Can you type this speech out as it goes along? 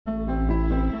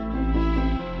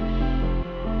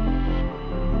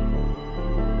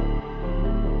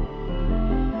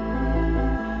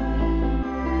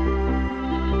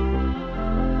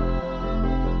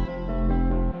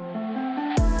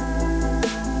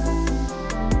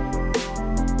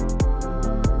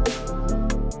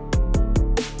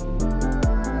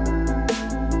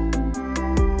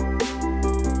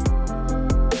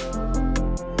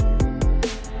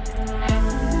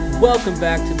welcome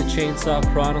back to the Chainsaw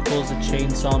Chronicles, a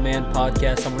Chainsaw Man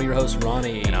podcast. I'm one of your hosts,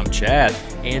 Ronnie. And I'm Chad.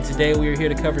 And today we are here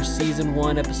to cover Season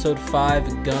 1, Episode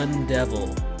 5, Gun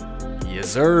Devil. Yes,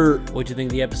 sir. What'd you think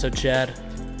of the episode, Chad?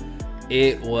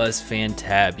 It was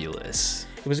fantabulous.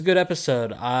 It was a good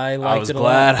episode. I liked it a lot.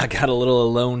 I was glad I got a little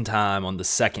alone time on the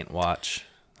second watch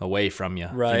away from you,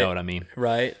 right. If you know what I mean.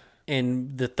 Right.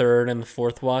 And the third and the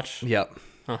fourth watch. Yep.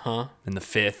 Uh-huh. And the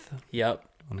fifth. Yep.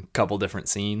 On a couple different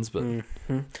scenes, but...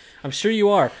 Mm-hmm. I'm sure you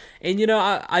are. And, you know,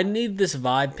 I need this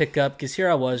vibe pickup because here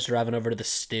I was driving over to the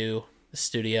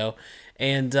studio,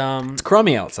 and... it's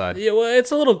crummy outside. Yeah, well,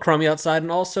 it's a little crummy outside, and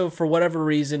also, for whatever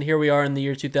reason, here we are in the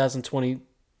year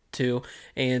 2022,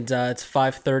 and it's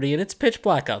 5:30, and it's pitch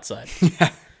black outside.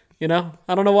 Yeah. You know?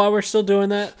 I don't know why we're still doing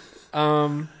that.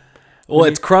 Well,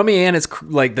 it's crummy, and it's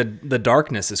like the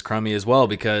darkness is crummy as well,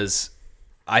 because...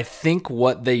 I think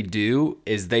what they do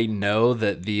is they know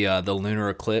that the lunar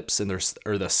eclipse and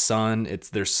the sun,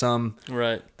 there's some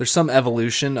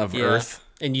evolution of Earth.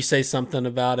 And you say something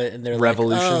about it, and they're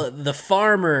revolution. Like, "Oh, the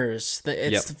farmers!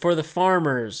 It's for the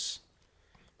farmers."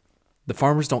 The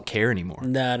farmers don't care anymore.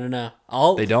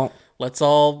 No. They don't. Let's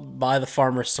all buy the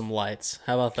farmers some lights.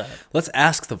 How about that? Let's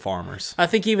ask the farmers. I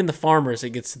think even the farmers,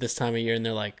 it gets to this time of year, and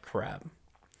they're like, "Crap."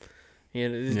 You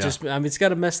know, it's got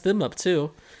to mess them up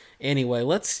too. Anyway,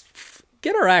 let's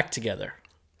get our act together.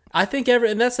 I think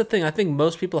and that's the thing. I think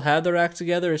most people have their act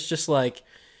together. It's just like,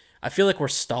 I feel like we're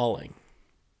stalling.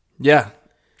 Yeah.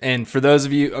 And for those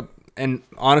of you, and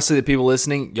honestly, the people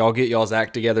listening, y'all get y'all's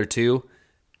act together too.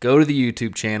 Go to the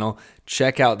YouTube channel.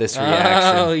 Check out this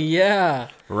reaction. Oh, yeah.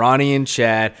 Ronnie and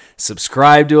Chad.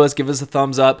 Subscribe to us. Give us a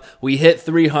thumbs up. We hit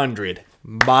 300.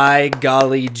 By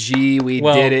golly gee, we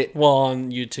did it. Well,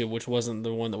 on YouTube, which wasn't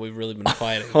the one that we've really been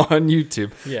fighting. On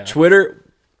YouTube. Yeah. Twitter,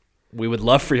 we would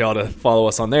love for y'all to follow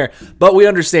us on there. But we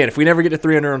understand. If we never get to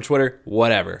 300 on Twitter,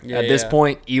 whatever. At this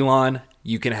point, Elon,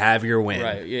 you can have your win.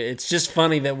 Right. It's just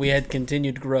funny that we had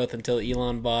continued growth until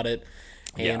Elon bought it.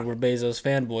 And we're Bezos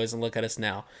fanboys, and look at us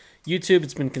now. YouTube,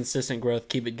 it's been consistent growth.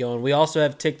 Keep it going. We also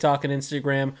have TikTok and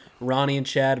Instagram. Ronnie and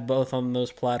Chad, both on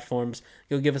those platforms.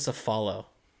 Go give us a follow.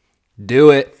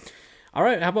 Do it. All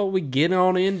right, how about we get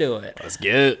on into it? Let's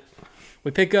get it.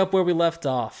 We pick up where we left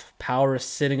off. Power is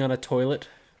sitting on a toilet,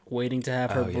 waiting to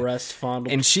have her breast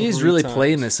fondled. And she's really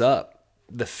playing this up.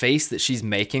 The face that she's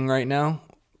making right now.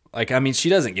 Like, I mean, she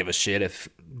doesn't give a shit if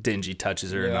Dingy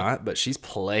touches her or not, but she's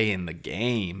playing the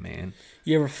game, man.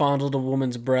 You ever fondled a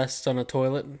woman's breast on a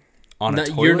toilet? On a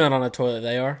toilet? You're not on a toilet,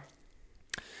 they are?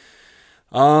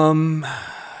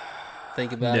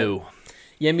 Think about it. No.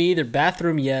 Yeah, me either.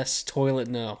 Bathroom, yes. Toilet,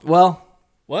 no. Well.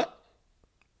 What?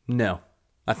 No.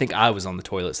 I think I was on the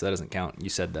toilet, so that doesn't count. You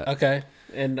said that. Okay.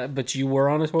 But you were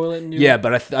on a toilet? And yeah,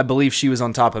 but I believe she was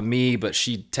on top of me, but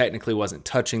she technically wasn't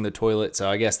touching the toilet,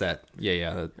 so I guess that,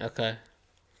 Okay.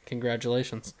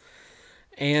 Congratulations.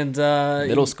 And,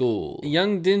 middle school.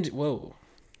 Young Dingy, whoa.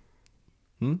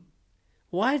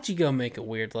 Why'd you go make it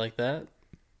weird like that?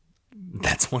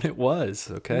 That's what it was,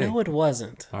 okay? No, it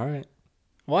wasn't. All right.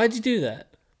 Why'd you do that?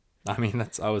 I mean,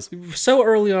 I was so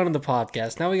early on in the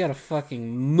podcast. Now we gotta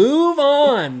fucking move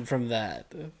on from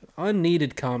that.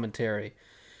 Unneeded commentary.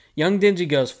 Young Dingy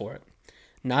goes for it.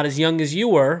 Not as young as you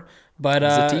were, but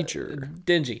as a teacher.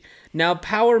 Dingy. Now,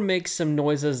 Power makes some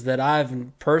noises that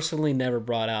I've personally never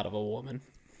brought out of a woman.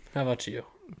 How about you?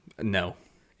 No.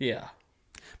 Yeah.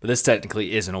 But this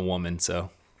technically isn't a woman, so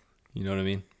you know what I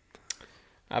mean?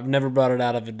 I've never brought it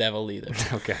out of a devil either.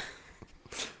 Okay.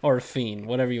 Or a fiend,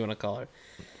 whatever you want to call her.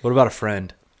 What about a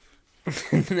friend?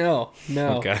 No.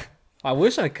 Okay. I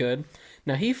wish I could.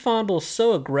 Now, he fondles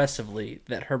so aggressively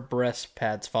that her breast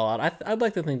pads fall out. I'd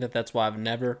like to think that that's why I've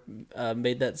never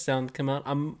made that sound come out.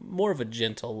 I'm more of a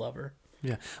gentle lover.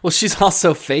 Yeah. Well, she's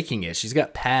also faking it. She's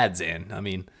got pads in. I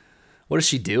mean, what is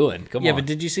she doing? Come on. Yeah, but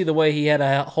did you see the way he had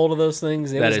a hold of those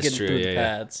things? It that was is getting true. through the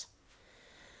pads.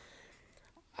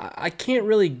 I can't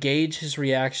really gauge his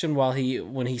reaction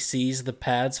when he sees the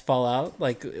pads fall out.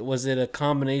 Like, was it a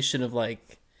combination of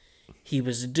like he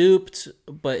was duped,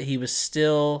 but he was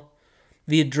still,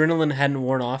 the adrenaline hadn't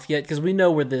worn off yet? Because we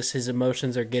know where his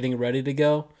emotions are getting ready to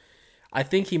go. I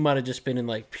think he might have just been in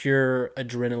like pure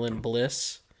adrenaline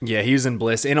bliss. Yeah, he was in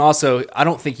bliss, and also I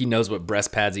don't think he knows what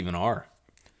breast pads even are.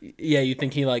 Yeah, you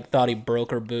think he like thought he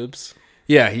broke her boobs?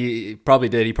 Yeah, he probably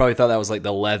did. He probably thought that was like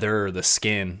the leather or the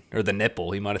skin or the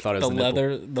nipple. He might have thought it was the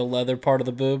leather, nipple. the leather part of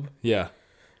the boob. Yeah.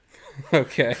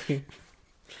 Okay.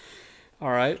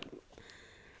 All right.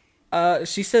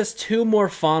 She says 2 more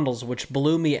fondles, which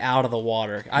blew me out of the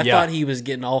water. I thought he was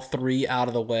getting all 3 out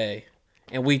of the way.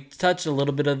 And we touched a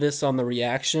little bit of this on the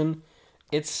reaction.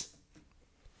 It's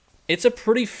It's a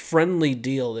pretty friendly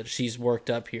deal that she's worked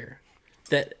up here.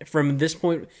 That from this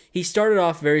point, he started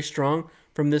off very strong.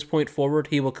 From this point forward,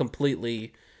 he will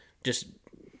completely just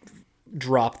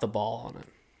drop the ball on it.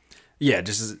 Yeah,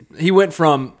 he went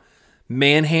from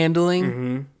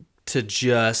manhandling to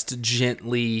just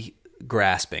gently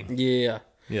grasping. Yeah.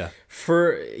 Yeah.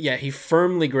 He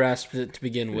firmly grasped it to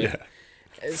begin with.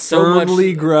 Yeah.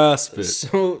 Firmly grasp it.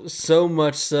 So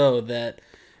much so that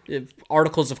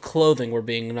articles of clothing were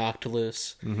being knocked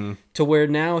loose. To where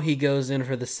now he goes in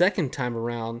for the second time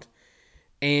around,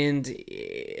 and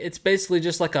it's basically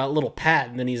just like a little pat,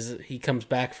 and then he comes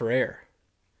back for air.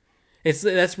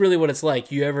 That's really what it's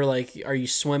like. You ever are you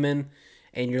swimming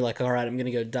and you're like, all right, I'm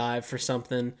gonna go dive for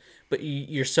something, but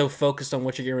you're so focused on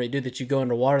what you're getting ready to do that you go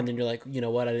underwater, and then you're like, you know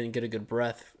what, I didn't get a good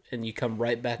breath, and you come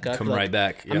right back up.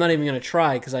 Back. I'm not even gonna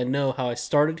try because I know how I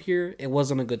started here. It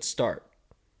wasn't a good start.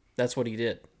 That's what he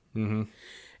did. Mm-hmm.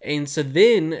 And so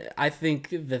then I think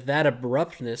that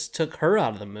abruptness took her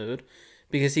out of the mood,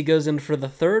 because he goes in for the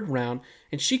third round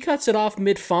and she cuts it off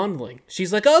mid-fondling.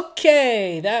 She's like,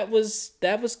 okay, that was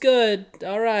good.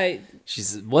 All right.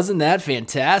 Wasn't that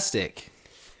fantastic?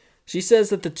 She says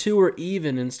that the two are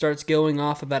even and starts going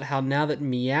off about how now that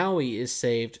Meowie is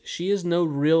saved, she has no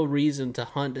real reason to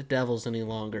hunt devils any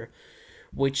longer.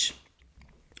 Which,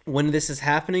 when this is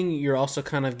happening, you're also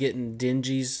kind of getting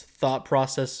Dingy's thought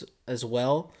process as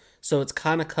well. So it's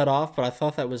kind of cut off, but I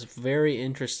thought that was very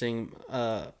interesting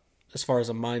as far as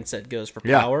a mindset goes for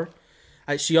power.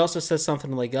 She also says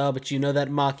something like, oh, but you know that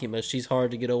Makima, she's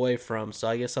hard to get away from, so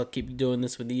I guess I'll keep doing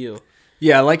this with you.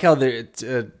 Yeah, I like how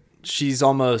she's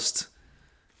almost...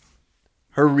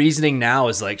 Her reasoning now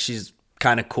is like she's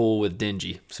kind of cool with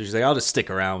Dingy. So she's like, I'll just stick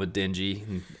around with Dingy.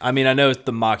 And, I mean, I know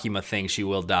the Makima thing, she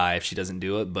will die if she doesn't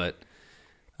do it, but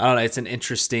I don't know. It's an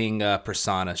interesting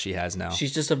persona she has now.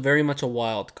 She's just very much a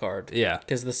wild card. Yeah.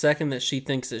 Because the second that she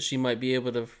thinks that she might be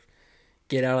able to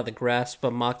get out of the grasp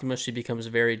of Makima, she becomes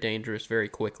very dangerous very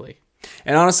quickly.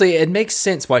 And honestly, it makes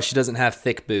sense why she doesn't have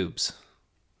thick boobs.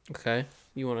 Okay.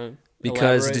 You want to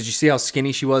Because elaborate? Did you see how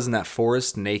skinny she was in that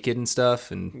forest, naked and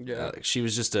stuff? And she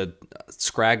was just a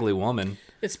scraggly woman.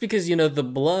 It's because, the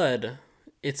blood,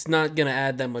 it's not going to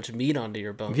add that much meat onto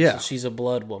your bones. Yeah. She's a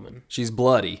blood woman. She's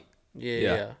bloody.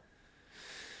 Yeah.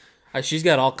 She's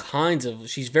got all kinds of...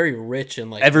 She's very rich in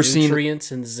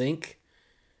nutrients and zinc.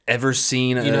 Ever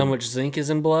seen... You know how much zinc is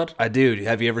in blood? I do.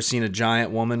 Have you ever seen a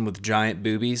giant woman with giant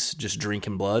boobies just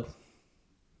drinking blood?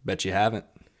 Bet you haven't.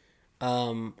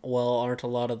 Well, aren't a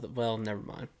lot of the... Well, never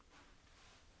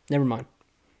mind.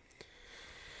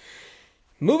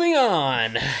 Moving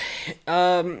on.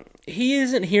 He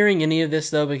isn't hearing any of this,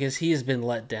 though, because he has been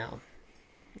let down.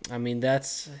 I mean,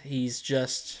 he's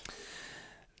just...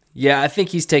 Yeah, I think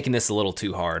he's taking this a little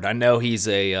too hard. I know he's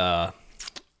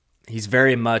he's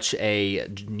very much a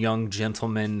young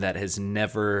gentleman that has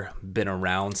never been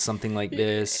around something like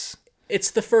this.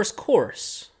 It's the first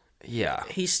course. Yeah.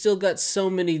 He's still got so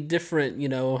many different,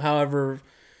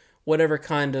 whatever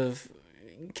kind of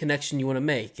connection you want to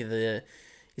make.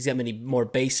 He's got many more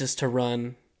bases to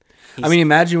run.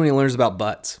 Imagine when he learns about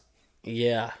butts.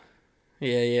 Yeah.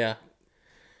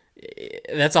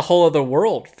 That's a whole other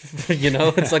world,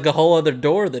 It's like a whole other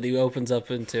door that he opens up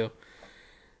into.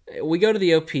 We go to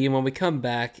the OP, and when we come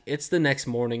back, it's the next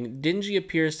morning. Dingy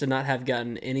appears to not have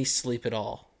gotten any sleep at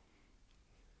all.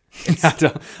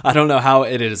 I don't know how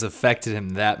it has affected him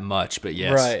that much, but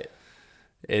yes. Right.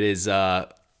 It is,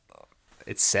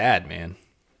 it's sad, man.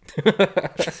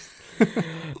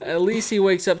 At least he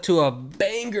wakes up to a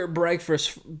banger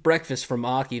breakfast from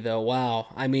Aki, though. Wow.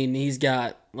 I mean, he's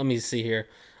got, let me see here,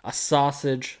 a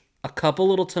sausage, a couple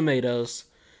little tomatoes,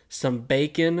 some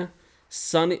bacon,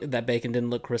 that bacon didn't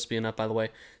look crispy enough, by the way,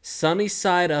 sunny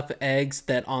side up eggs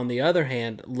that, on the other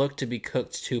hand, look to be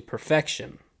cooked to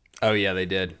perfection. Oh, yeah, they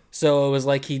did. So it was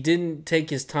like he didn't take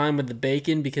his time with the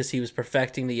bacon because he was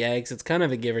perfecting the eggs. It's kind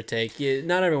of a give or take.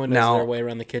 Not everyone knows their way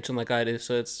around the kitchen like I do,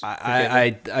 so it's...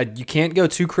 you can't go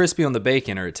too crispy on the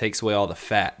bacon or it takes away all the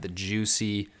fat, the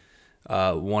juicy,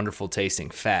 wonderful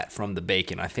tasting fat from the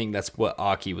bacon. I think that's what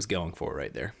Aki was going for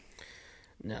right there.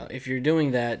 No, if you're doing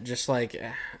that, just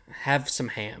have some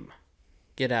ham.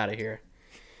 Get out of here.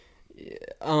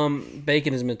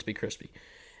 Bacon is meant to be crispy.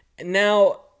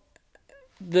 Now...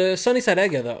 The sunny side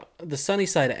egg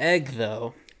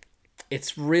though,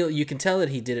 it's real. You can tell that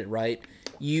he did it right.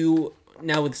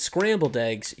 Now with scrambled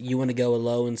eggs, you want to go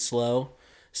low and slow.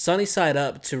 Sunny side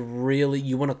up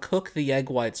you want to cook the egg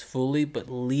whites fully,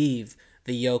 but leave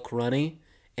the yolk runny,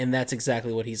 and that's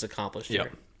exactly what he's accomplished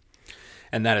here.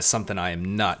 And that is something I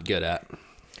am not good at.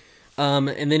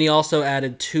 And then he also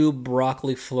added 2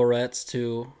 broccoli florets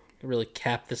to really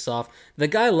cap this off. The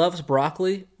guy loves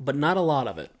broccoli, but not a lot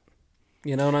of it.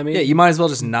 You know what I mean? Yeah, you might as well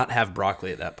just not have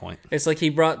broccoli at that point. It's like he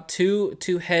brought two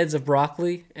heads of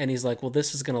broccoli, and he's like, well,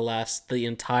 this is going to last the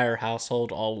entire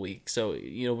household all week. So,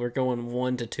 we're going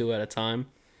 1 to 2 at a time.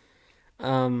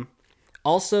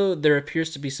 Also, there appears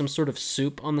to be some sort of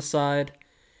soup on the side.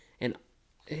 And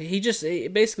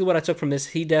basically what I took from this,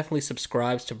 he definitely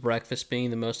subscribes to breakfast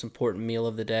being the most important meal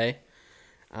of the day.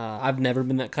 I've never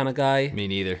been that kind of guy. Me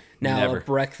neither. Now, Never. a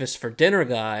breakfast for dinner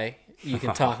guy, you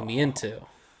can talk me into.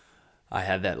 I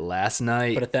had that last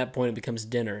night. But at that point, it becomes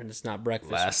dinner, and it's not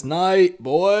breakfast. Last night,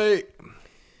 boy.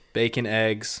 Bacon,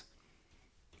 eggs,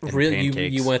 and Really,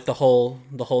 pancakes. you went the whole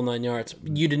 9 yards.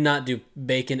 You did not do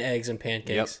bacon, eggs, and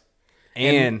pancakes.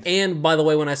 Yep. And by the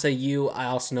way, when I say you, I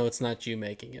also know it's not you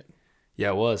making it. Yeah,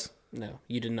 it was. No,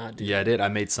 you did not do. Yeah, I did. I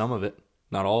made some of it,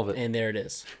 not all of it. And there it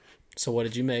is. So what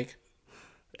did you make?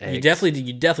 Eggs. You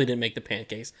definitely didn't make the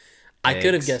pancakes. I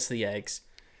could have guessed the eggs.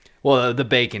 Well, the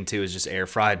bacon too is just air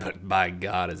fried, but by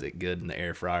God, is it good in the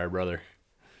air fryer, brother?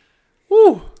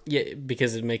 Woo! Yeah,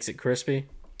 because it makes it crispy.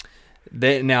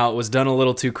 Now it was done a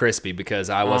little too crispy because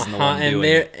I wasn't the one doing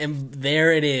it. And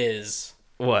there it is.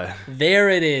 What? There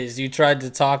it is. You tried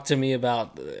to talk to me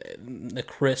about the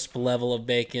crisp level of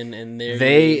bacon, and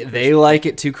they like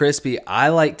it too crispy. I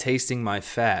like tasting my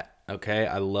fat. Okay,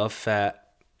 I love fat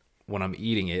when I'm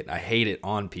eating it. I hate it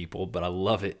on people, but I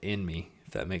love it in me.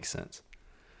 If that makes sense.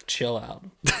 Chill out.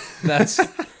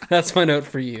 That's my note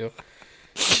for you.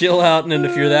 Chill out, and then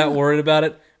if you're that worried about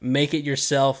it, make it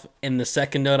yourself. And the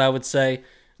second note I would say,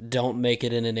 don't make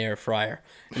it in an air fryer.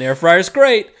 An air fryer is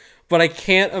great, but I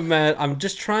can't imagine. I'm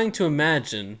just trying to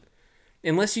imagine,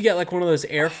 unless you get like one of those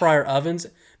air fryer ovens,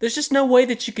 there's just no way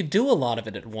that you could do a lot of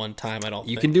it at one time. I don't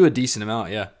think. You can do a decent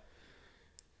amount, yeah.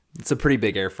 It's a pretty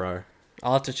big air fryer.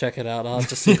 I'll have to check it out. I'll have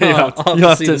to see. You'll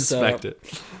have to inspect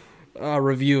it. A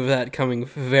review of that coming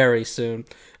very soon.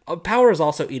 Power is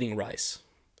also eating rice.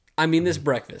 I mean, this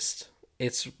breakfast,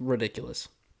 it's ridiculous.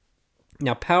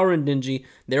 Now, Power and Dingy,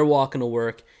 they're walking to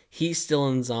work. He's still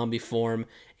in zombie form.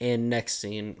 And next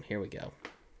scene, here we go.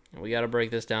 We got to break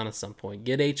this down at some point.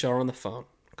 Get HR on the phone.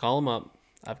 Call him up.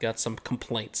 I've got some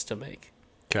complaints to make.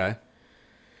 Okay.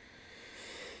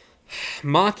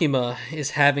 Makima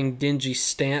is having Dingy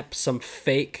stamp some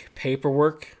fake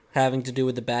paperwork having to do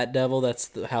with the Bat Devil.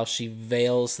 That's how she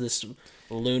veils this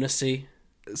lunacy.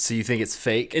 So you think it's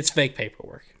fake? It's fake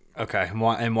paperwork. Okay.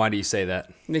 And why do you say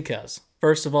that? Because,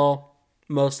 first of all,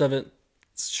 most of it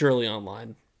is surely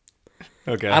online.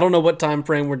 Okay. I don't know what time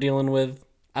frame we're dealing with.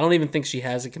 I don't even think she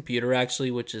has a computer,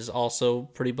 actually, which is also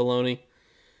pretty baloney.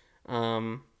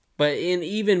 But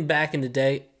even back in the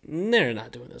day, they're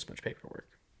not doing this much paperwork.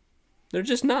 They're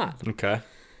just not. Okay.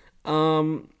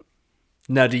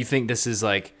 Now, do you think this is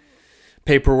like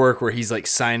paperwork where he's like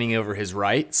signing over his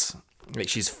rights? Like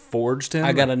she's forged him?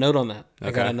 I got a note on that.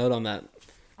 Okay.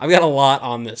 I've got a lot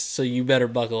on this, so you better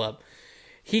buckle up.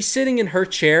 He's sitting in her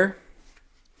chair.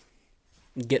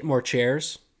 Get more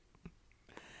chairs.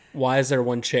 Why is there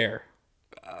one chair?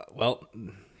 Well,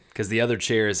 because the other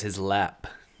chair is his lap.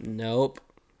 Nope.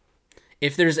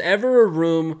 If there's ever a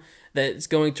room that's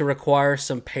going to require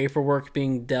some paperwork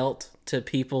being dealt to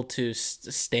people to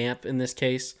stamp, in this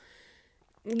case,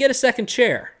 get a second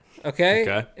chair, okay?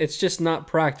 Okay. It's just not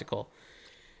practical.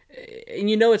 And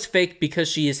you know it's fake because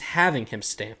she is having him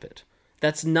stamp it.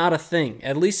 That's not a thing,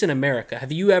 at least in America.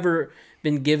 Have you ever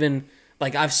been given,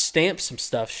 like, I've stamped some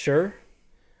stuff, sure,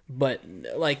 but,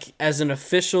 like, as an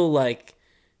official, like,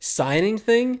 signing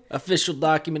thing? Official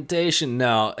documentation?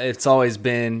 No, it's always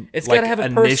been It's like got to have a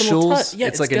personal initials. touch. Yeah,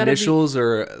 it's like initials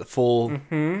or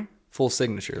full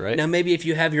signature, right? Now, maybe if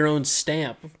you have your own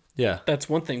stamp, Yeah. that's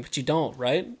one thing, but you don't,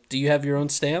 right? Do you have your own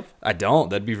stamp? I don't.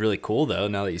 That'd be really cool, though,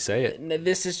 now that you say it.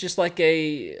 This is just like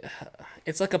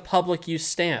it's like a public use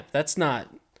stamp. That's not,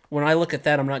 when I look at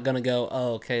that, I'm not going to go,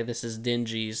 oh, okay, this is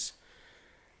Dingy's.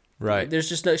 Right. There's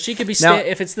just no, she could be, Now-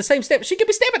 if it's the same stamp, she could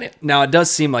be stamping it. Now, it does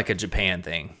seem like a Japan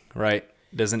thing, right?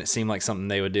 Doesn't it seem like something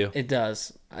they would do? It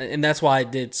does. And that's why I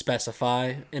did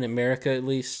specify, in America at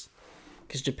least,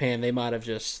 because Japan, they might have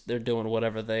they're doing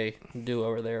whatever they do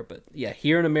over there. But yeah,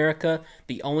 here in America,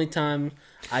 the only time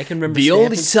I can remember The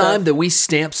only stamping time stuff- that we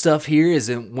stamp stuff here is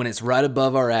when it's right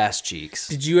above our ass cheeks.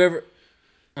 Did you ever?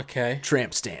 Okay.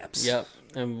 Tramp stamps. Yep.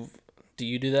 And do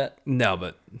you do that? No,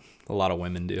 but a lot of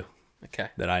women do. Okay.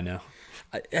 that I know.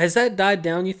 Has that died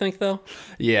down, you think, though?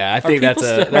 Yeah, I think that's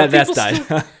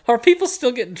died. Are people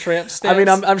still getting tramp stamps? I mean,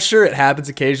 I'm sure it happens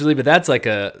occasionally, but that's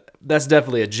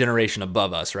definitely a generation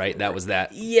above us, right? That was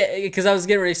that. Yeah, because I was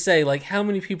getting ready to say, like, how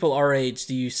many people our age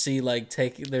do you see, like,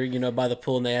 take their, by the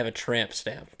pool and they have a tramp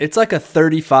stamp? It's like a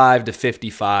 35 to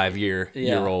 55 year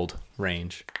old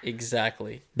range.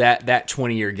 Exactly. That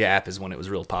 20-year gap is when it was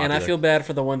real popular. And I feel bad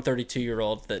for the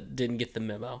 132-year-old that didn't get the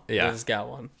memo. Yeah. Has got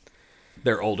one.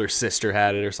 Their older sister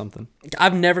had it or something.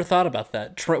 I've never thought about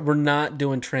that. We're not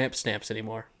doing tramp stamps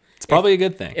anymore. It's probably a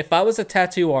good thing. If I was a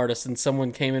tattoo artist and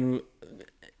someone came in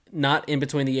not in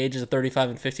between the ages of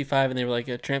 35 and 55 and they were like,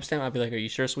 a tramp stamp, I'd be like, are you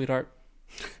sure, sweetheart?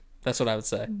 That's what I would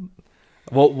say.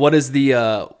 Well, what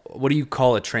do you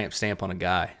call a tramp stamp on a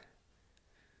guy?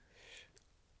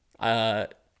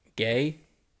 Gay?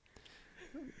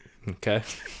 Okay.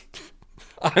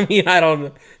 I mean, I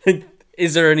don't know.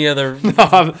 Is there any other?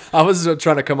 No, I was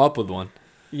trying to come up with one.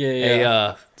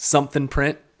 Yeah. A something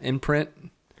imprint.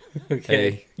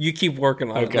 Okay. You keep working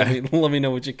on it. Let me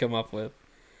know what you come up with.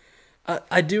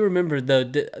 I do remember, though,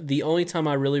 the only time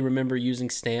I really remember using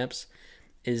stamps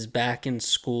is back in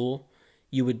school.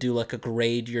 You would do like a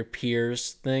grade your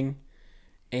peers thing.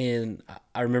 And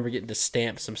I remember getting to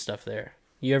stamp some stuff there.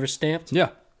 You ever stamped? Yeah.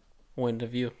 When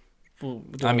have you?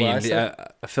 I mean,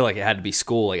 I feel like it had to be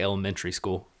school, like elementary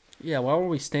school. Yeah, why were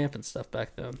we stamping stuff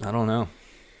back then? I don't know.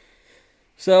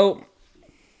 So,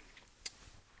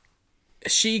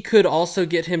 she could also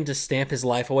get him to stamp his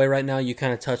life away right now. You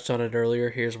kind of touched on it earlier.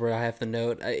 Here's where I have the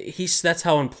note. That's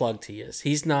how unplugged he is.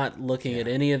 He's not looking at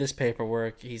any of this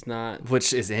paperwork. He's not...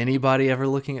 Which, is anybody ever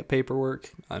looking at paperwork?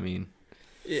 I mean...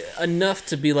 Enough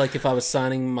to be like if I was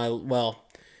signing my... Well,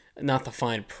 not the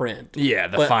fine print. Yeah,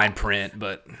 the fine print,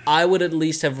 but... I would at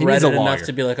least have read it enough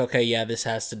to be like, okay, yeah, this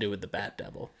has to do with the Bat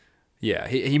Devil. Yeah,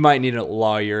 he might need a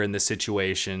lawyer in this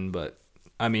situation, but,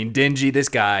 I mean, Dingy, this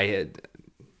guy,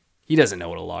 he doesn't know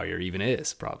what a lawyer even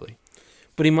is, probably.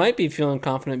 But he might be feeling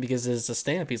confident because it's a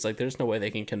stamp. He's like, there's no way they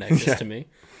can connect this to me.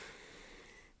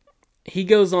 He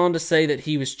goes on to say that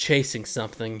he was chasing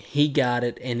something, he got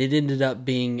it, and it ended up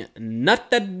being not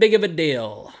that big of a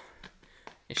deal.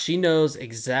 She knows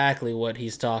exactly what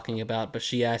he's talking about, but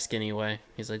she asks anyway.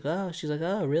 She's like, oh,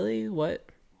 really?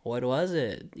 What was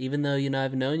it? Even though,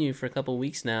 I've known you for a couple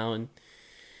weeks now, and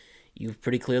you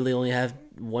pretty clearly only have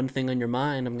one thing on your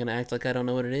mind, I'm going to act like I don't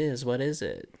know what it is. What is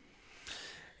it?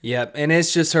 Yep, and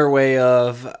it's just her way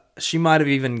of, she might have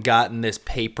even gotten this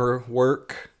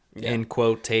paperwork, in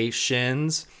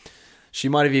quotations. She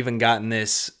might have even gotten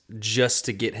this just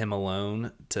to get him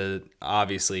alone, to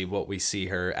obviously what we see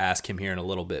her ask him here in a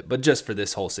little bit, but just for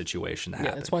this whole situation to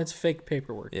happen. Yeah, that's why it's fake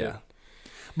paperwork. Yeah. Dude.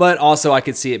 But also I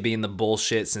could see it being the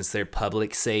bullshit since they're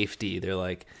public safety. They're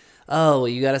like, oh, well,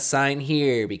 you got to sign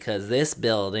here because this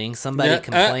building, somebody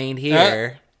complained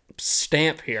here.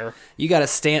 Stamp here. You got to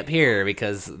stamp here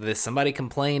because somebody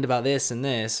complained about this.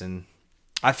 And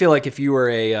I feel like if you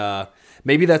were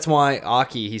maybe that's why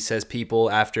Aki, he says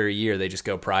people after a year, they just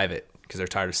go private because they're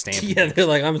tired of stamping. Yeah, they're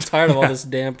like, I'm tired of all this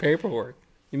damn paperwork.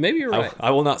 Maybe you're right.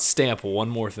 I will not stamp one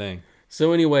more thing.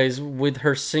 So anyways, with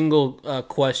her single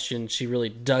question, she really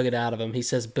dug it out of him. He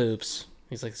says boobs.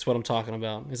 He's like, that's what I'm talking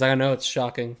about. He's like, I know it's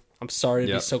shocking. I'm sorry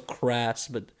to be so crass,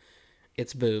 but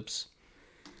it's boobs.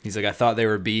 He's like, I thought they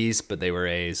were B's, but they were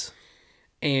A's.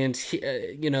 And,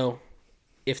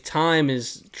 if time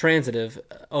is transitive,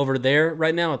 over there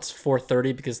right now it's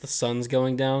 4:30 because the sun's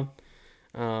going down.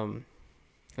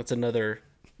 That's another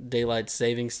daylight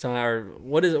savings time. Or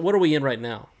what is it? What are we in right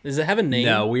now? Does it have a name?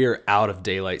 No, we are out of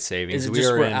daylight savings. Is it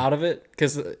just we're out of it?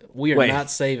 Because we are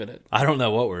not saving it. I don't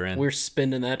know what we're in. We're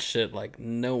spending that shit like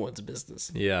no one's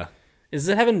business. Yeah. Does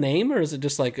it have a name, or is it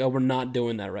just like, oh, we're not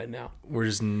doing that right now? We're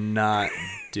just not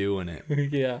doing it.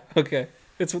 Yeah. Okay.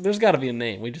 There's got to be a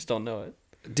name. We just don't know it.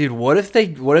 Dude, what if they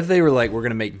were like, we're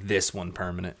gonna make this one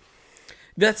permanent?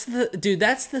 That's the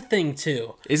thing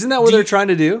too. Isn't that what they're trying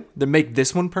to do? They make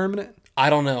this one permanent? I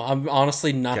don't know. I'm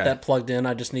honestly not that plugged in.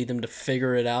 I just need them to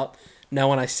figure it out. Now,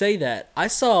 when I say that, I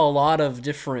saw a lot of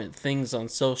different things on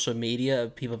social media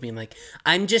of people being like,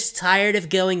 I'm just tired of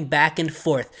going back and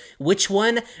forth. Which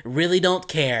one? Really don't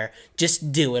care.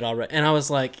 Just do it already. And I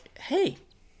was like, hey,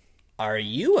 are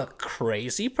you a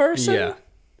crazy person? Yeah.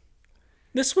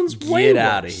 This one's way worse. Get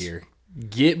out of here.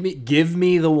 Give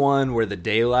me the one where the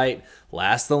daylight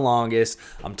lasts the longest.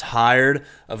 I'm tired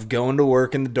of going to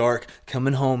work in the dark,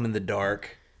 coming home in the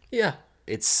dark. Yeah.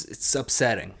 It's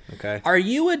upsetting, okay? Are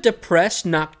you a depressed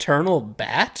nocturnal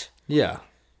bat? Yeah.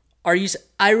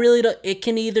 I really don't. It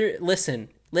can either listen,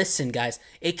 guys.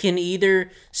 It can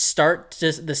either start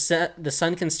to the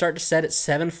sun can start to set at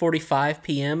 7:45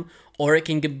 p.m. or it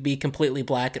can be completely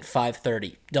black at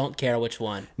 5:30. Don't care which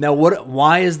one. Now,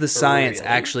 why is the science Really?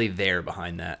 actually there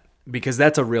behind that? Because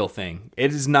that's a real thing.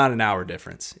 It is not an hour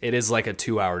difference. It is like a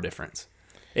 2-hour difference.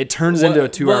 It turns into a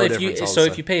 2-hour difference. So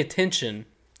if you pay attention,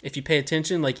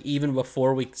 like even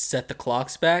before we set the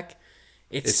clocks back,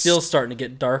 it's still starting to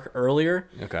get dark earlier.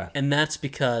 Okay. And that's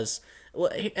because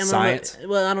science.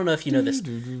 I don't know if you know this.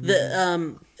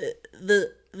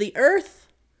 The Earth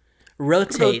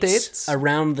rotates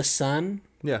around the sun.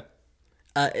 Yeah.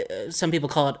 Some people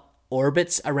call it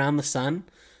orbits around the sun,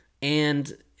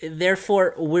 and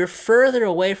therefore we're further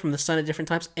away from the sun at different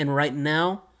times. And right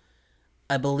now,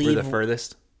 I believe we're the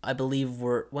furthest. I believe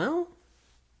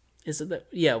is it that?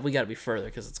 Yeah, we got to be further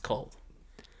because it's cold.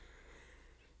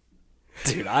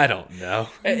 Dude, I don't know.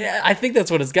 I think that's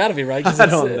what it's got to be, right? I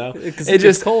don't know. Because it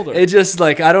gets colder. It just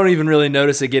like I don't even really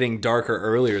notice it getting darker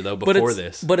earlier though before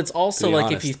this. But it's also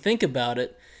like if you think about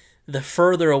it, the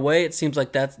further away it seems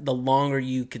like that's the longer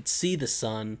you could see the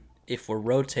sun if we're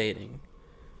rotating.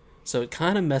 So it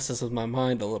kind of messes with my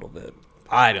mind a little bit.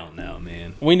 I don't know,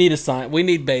 man. We need a sign. We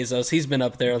need Bezos. He's been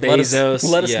up there. Let us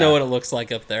know what it looks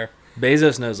like up there.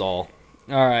 Bezos knows all.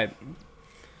 All right.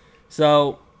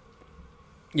 So,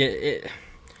 yeah,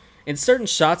 in certain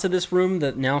shots of this room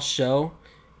that now show,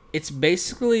 it's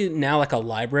basically now like a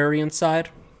library inside.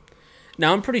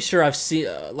 Now, I'm pretty sure I've seen,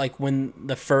 like, when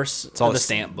the first... It's all the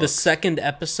stamp books. The second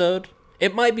episode,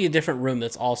 it might be a different room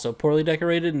that's also poorly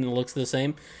decorated and it looks the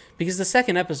same. Because the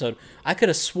second episode, I could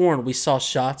have sworn we saw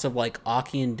shots of, like,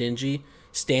 Aki and Dingy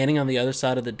standing on the other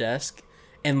side of the desk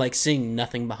and, like, seeing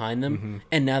nothing behind them. Mm-hmm.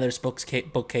 And now there's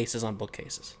bookcases on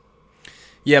bookcases.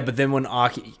 Yeah, but then when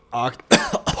Aki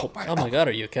oh my God,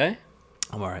 are you okay?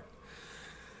 I'm all right.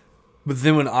 But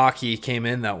then when Aki came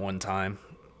in that one time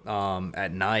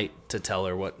at night to tell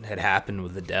her what had happened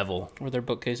with the devil, were there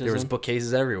bookcases? There was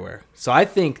bookcases everywhere. So I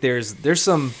think there's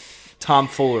some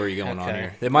tomfoolery going on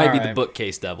here. It might be the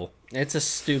bookcase devil. It's a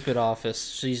stupid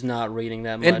office. She's not reading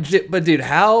that much. But dude,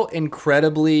 how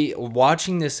incredibly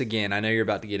watching this again. I know you're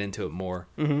about to get into it more.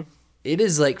 Mm-hmm. It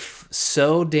is like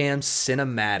so damn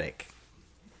cinematic.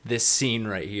 This scene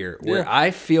right here, where I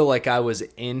feel like I was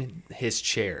in his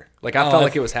chair. Like I felt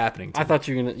like it was happening to me. I thought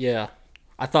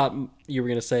you were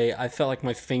gonna say I felt like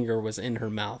my finger was in her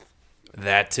mouth.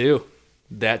 That too.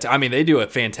 I mean, they do a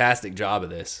fantastic job of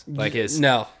this. Like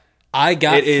I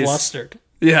got flustered.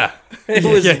 Yeah. It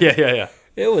was yeah.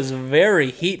 It was very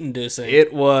heat-inducing.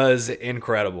 It was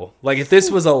incredible. Like if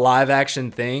this was a live action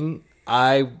thing,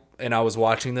 I was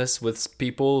watching this with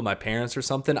people, my parents or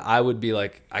something, I would be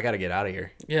like, I got to get out of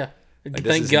here. Yeah. Like,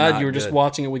 thank God you were just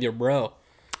watching it with your bro.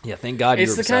 Yeah, thank God you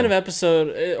were It's the kind of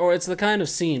episode, or it's the kind of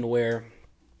scene where,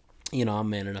 I'm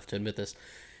man enough to admit this.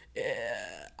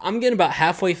 I'm getting about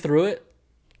halfway through it,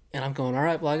 and I'm going, all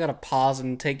right, well, I got to pause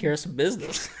and take care of some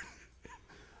business.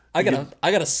 I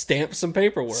gotta stamp some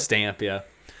paperwork. Stamp, yeah.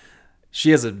 She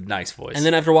has a nice voice. And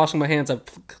then after washing my hands, I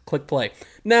click play.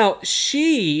 Now,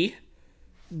 she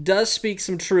does speak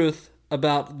some truth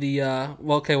about the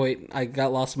I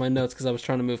got lost in my notes because I was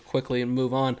trying to move quickly and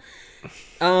move on.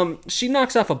 She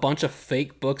knocks off a bunch of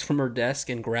fake books from her desk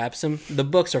and grabs them. The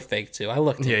books are fake too. I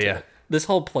looked into it. This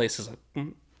whole place is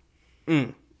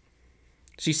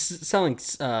She's selling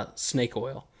snake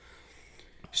oil.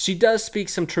 She does speak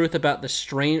some truth about the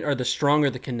stronger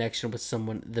the connection with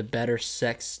someone, the better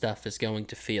sex stuff is going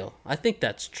to feel. I think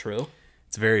that's true.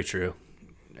 It's very true.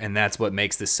 And that's what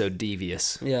makes this so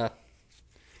devious. Yeah.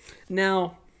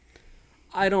 Now,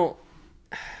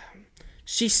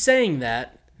 she's saying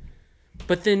that,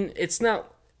 but then it's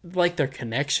not like their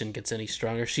connection gets any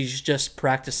stronger. She's just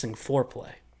practicing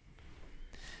foreplay.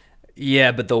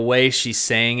 Yeah, but the way she's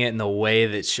saying it and the way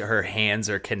that her hands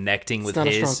are connecting with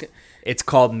his, it's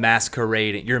called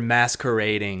masquerading. You're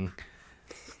masquerading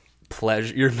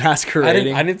pleasure. You're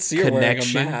masquerading. I didn't see her wearing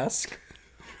a mask.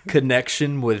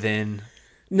 Connection within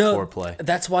foreplay.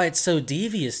 That's why it's so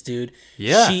devious, dude.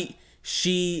 Yeah.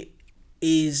 She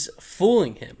is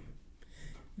fooling him.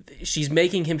 She's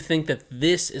making him think that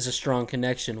this is a strong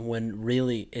connection when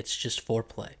really it's just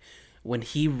foreplay. When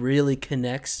he really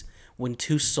connects, when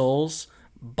two souls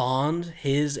bond,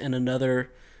 his and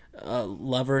another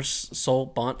lover's soul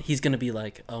bond, he's going to be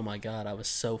like, oh my God, I was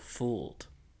so fooled.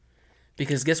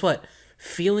 Because guess what?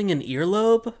 Feeling an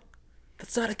earlobe,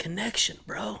 that's not a connection,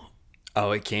 bro.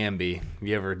 Oh, it can be. Have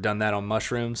you ever done that on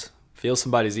mushrooms? Feel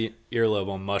somebody's earlobe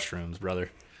on mushrooms,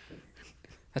 brother.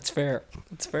 That's fair.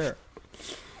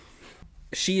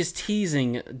 She is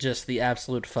teasing just the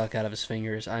absolute fuck out of his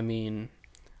fingers. I mean,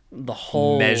 the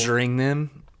whole... Measuring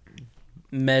them?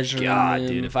 God,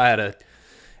 dude, if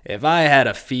I had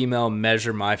a female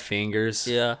measure my fingers...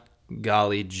 Yeah.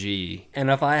 Golly gee. And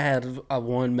if I had a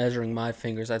one measuring my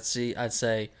fingers, I'd say,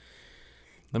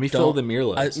 Let me fill them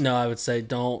earlobes. I would say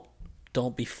don't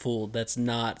be fooled. That's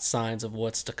not signs of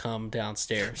what's to come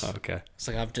downstairs. Okay. It's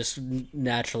like I've just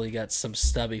naturally got some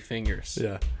stubby fingers.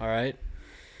 Yeah. All right.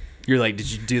 You're like,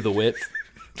 did you do the width?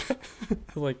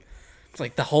 It's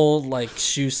like the whole like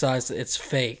shoe size. It's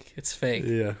fake. It's fake.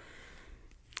 Yeah.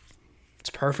 It's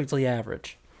perfectly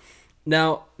average.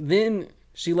 Now then,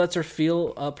 she lets her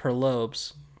feel up her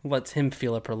lobes. Lets him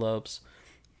feel up her lobes.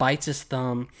 Bites his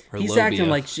thumb. He's labia. acting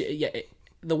like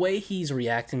the way he's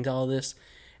reacting to all this,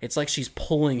 it's like she's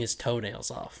pulling his toenails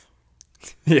off.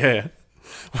 Yeah.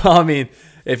 Well, I mean,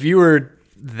 if you were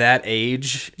that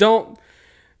age, Don't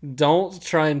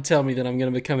try and tell me that I'm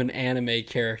going to become an anime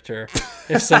character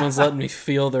if someone's letting me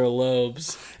feel their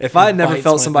lobes. if I had never bites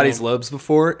felt my somebody's thumb. lobes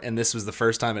before, and this was the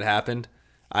first time it happened,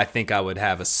 I think I would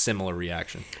have a similar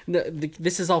reaction. No,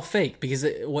 this is all fake because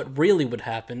what really would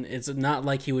happen is not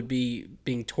like he would be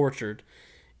being tortured.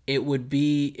 It would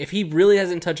be if he really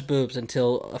hasn't touched boobs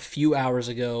until a few hours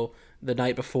ago, the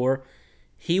night before,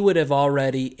 he would have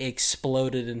already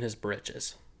exploded in his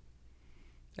britches.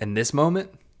 In this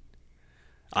moment,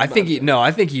 I think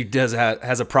he does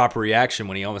has a proper reaction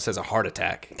when he almost has a heart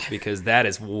attack, because that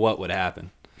is what would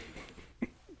happen.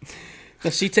 Now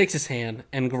she takes his hand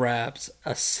and grabs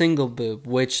a single boob,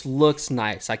 which looks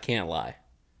nice. I can't lie.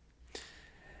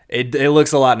 It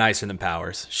looks a lot nicer than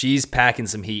Powers. She's packing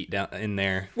some heat down in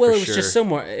there. Well, for it was sure. just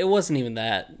somewhere. It wasn't even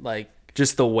that. Like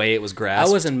Just the way it was grasped.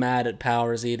 I wasn't mad at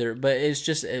Powers either, but it's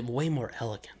just way more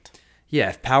elegant. Yeah,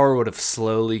 if Power would have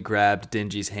slowly grabbed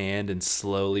Dingy's hand and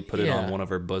slowly put it Yeah. on one of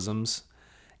her bosoms,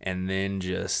 and then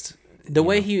just The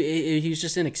way he was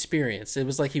just inexperienced. It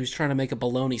was like he was trying to make a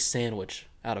bologna sandwich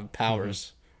out of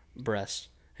Powers' breast.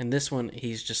 And this one,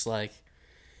 he's just like,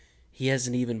 he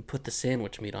hasn't even put the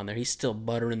sandwich meat on there. He's still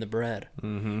buttering the bread.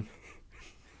 Mm-hmm.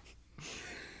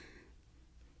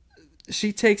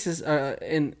 She takes his,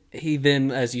 and he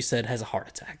then, as you said, has a heart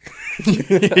attack.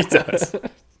 he does.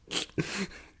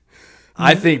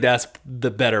 I think that's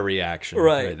the better reaction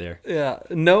right there. Yeah.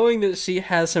 Knowing that she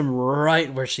has him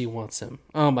right where she wants him.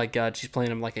 Oh my God, she's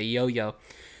playing him like a yo-yo.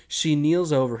 She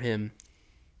kneels over him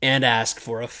and asks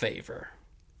for a favor.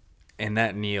 And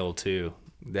that kneel, too,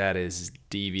 that is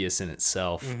devious in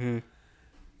itself. Mm-hmm.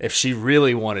 If she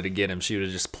really wanted to get him, she would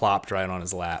have just plopped right on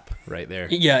his lap right there.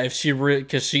 Yeah, if she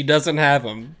because she doesn't have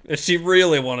him. If she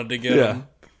really wanted to get him,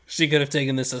 she could have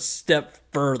taken this a step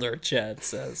further, Chad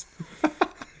says.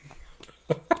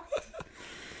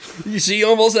 She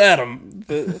almost had him.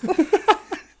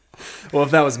 Well,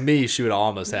 if that was me, she would have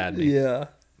almost had me. Yeah.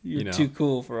 You're too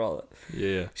cool for all that.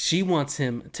 Yeah. She wants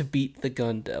him to beat the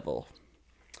gun devil.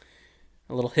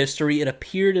 A little history. It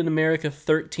appeared in America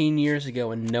 13 years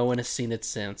ago, and no one has seen it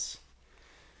since.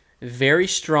 Very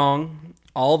strong.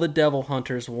 All the devil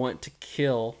hunters want to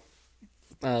kill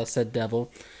said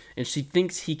devil, and she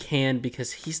thinks he can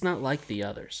because he's not like the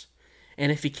others. And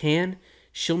if he can,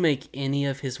 she'll make any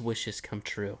of his wishes come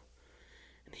true.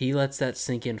 And he lets that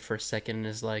sink in for a second and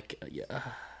is like,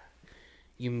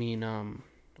 you mean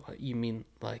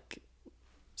like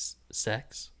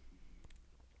sex?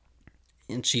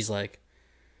 And she's like,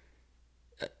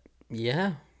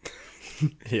 yeah.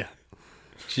 Yeah.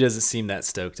 She doesn't seem that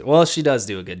stoked. Well, she does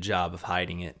do a good job of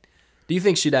hiding it. Do you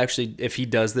think she'd actually, if he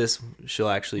does this, she'll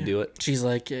actually do it? She's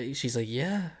like,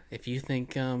 yeah. If you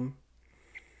think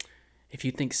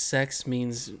sex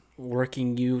means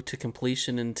working you to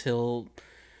completion until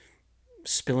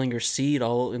spilling your seed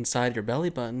all inside your belly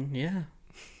button, yeah.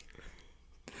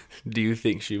 Do you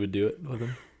think she would do it with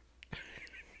him?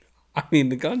 I mean,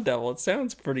 the gun devil, it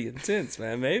sounds pretty intense,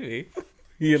 man. Maybe.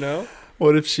 You know?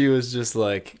 What if she was just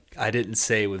like, I didn't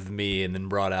say with me, and then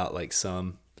brought out like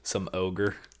some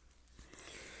ogre?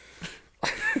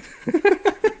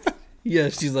 Yeah,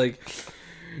 she's like,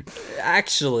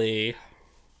 actually,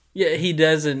 yeah, he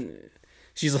doesn't.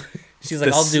 She's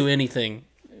like, I'll do anything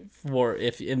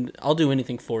I'll do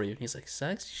anything for you. And he's like,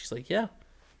 sex? She's like, yeah.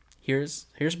 Here's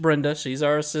Brenda. She's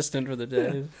our assistant for the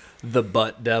day. The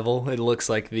butt devil. It looks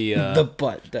like the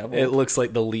butt devil. It looks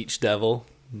like the leech devil.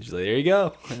 And she's like, there you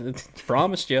go.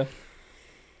 Promised you.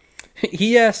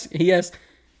 He asked,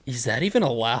 is that even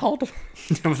allowed?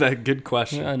 That's a good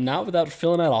question. Not without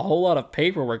filling out a whole lot of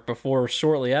paperwork before or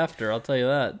shortly after. I'll tell you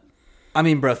that. I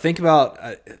mean, bro, think about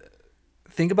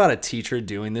a teacher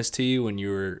doing this to you when you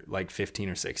were like 15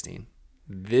 or 16.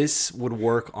 This would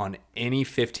work on any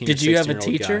 15 or 16-year-old guy. Did you have a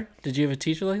teacher? Did you have a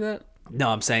teacher like that? No,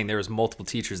 I'm saying there was multiple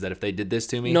teachers that if they did this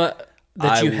to me... No,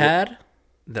 that you had?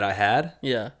 That I had?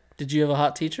 Yeah. Did you have a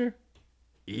hot teacher?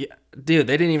 Yeah, dude,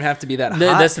 they didn't even have to be that hot.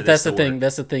 That's the thing.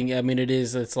 That's the thing. I mean, it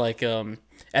is. It's like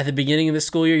at the beginning of the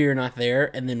school year, you're not there,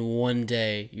 and then one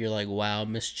day you're like, "Wow,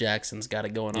 Miss Jackson's got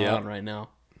it going on right now."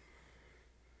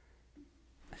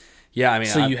 Yeah, I mean,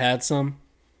 so you had some.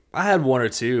 I had one or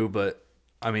two, but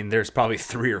I mean, there's probably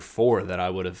 3 or 4 that I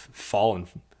would have fallen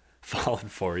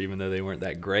for, even though they weren't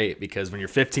that great. Because when you're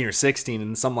 15 or 16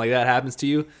 and something like that happens to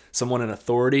you, someone in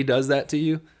authority does that to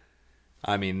you.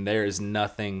 I mean, there's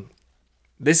nothing.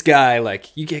 This guy,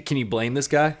 like, can you blame this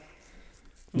guy?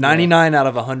 99 out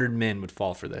of 100 men would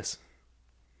fall for this.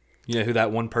 You know who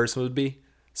that one person would be?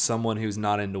 Someone who's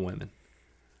not into women.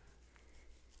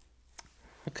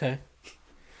 Okay.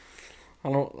 I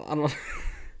don't.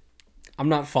 I'm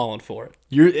not falling for it.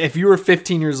 If you were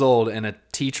 15 years old and a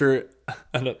teacher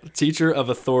of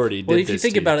authority did this. Well, if you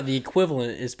think about it, the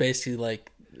equivalent is basically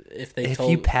like if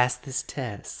you pass this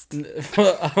test.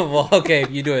 Well, okay,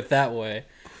 if you do it that way.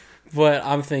 But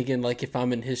I'm thinking, like, if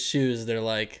I'm in his shoes, they're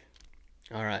like,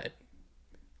 all right,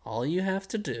 all you have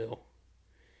to do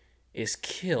is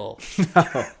kill.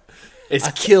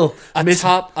 Kill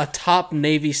a top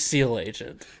Navy SEAL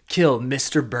agent. Kill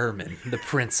Mr. Berman, the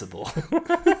principal.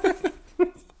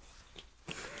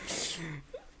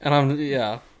 And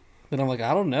then I'm like,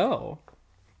 I don't know.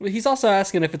 Well, he's also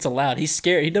asking if it's allowed. He's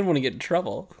scared. He doesn't want to get in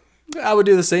trouble. I would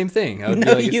do the same thing.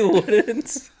 No, you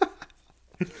wouldn't.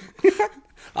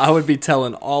 I would be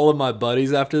telling all of my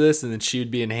buddies after this, and then she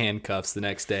would be in handcuffs the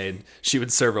next day, and she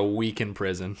would serve a week in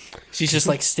prison. She's just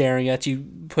like staring at you,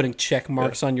 putting check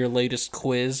marks on your latest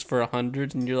quiz for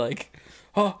 100, and you're like,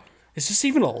 oh, is this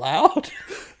even allowed?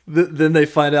 Then they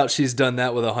find out she's done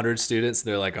that with 100 students.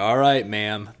 They're like, all right,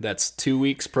 ma'am, that's 2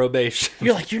 weeks probation.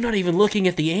 You're like, you're not even looking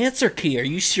at the answer key. Are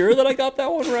you sure that I got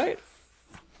that one right?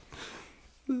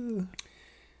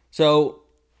 So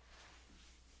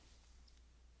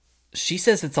she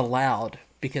says it's allowed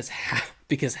because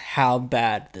how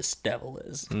bad this devil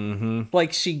is. Mm-hmm.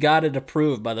 Like, she got it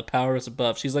approved by the powers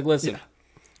above. She's like, listen,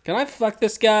 can I fuck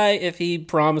this guy if he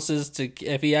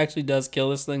actually does kill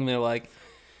this thing? And they're like,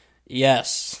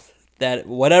 yes, that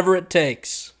whatever it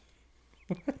takes.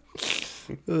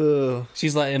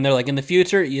 She's like, and they're like, in the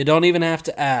future, you don't even have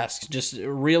to ask. Just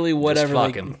really whatever. Just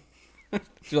fuck him.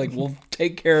 She's like, we'll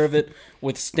take care of it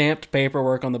with stamped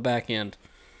paperwork on the back end.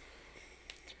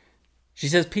 She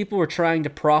says people were trying to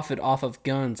profit off of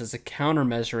guns as a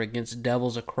countermeasure against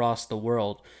devils across the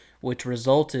world, which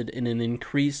resulted in an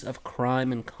increase of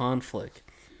crime and conflict.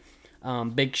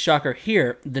 Big shocker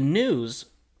here, the news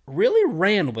really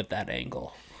ran with that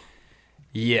angle.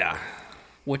 Yeah.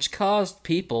 Which caused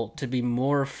people to be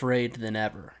more afraid than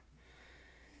ever.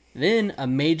 Then a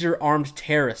major armed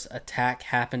terrorist attack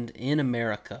happened in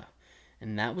America,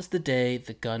 and that was the day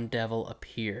the gun devil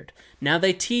appeared. Now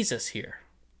they tease us here.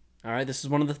 All right, this is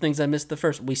one of the things I missed the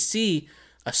first. We see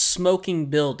a smoking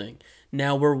building.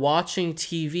 Now we're watching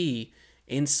TV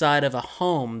inside of a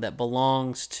home that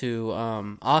belongs to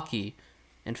Aki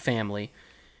and family.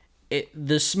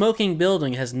 The smoking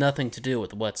building has nothing to do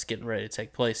with what's getting ready to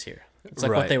take place here. It's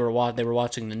like what they were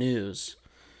watching the news.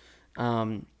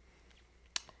 Now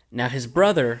his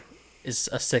brother is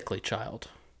a sickly child.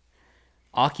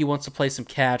 Aki wants to play some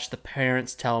catch. The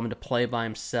parents tell him to play by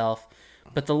himself.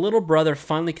 But the little brother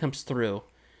finally comes through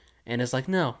and is like,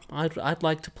 no, I'd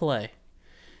like to play.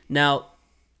 Now,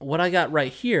 what I got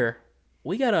right here,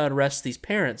 we got to arrest these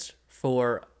parents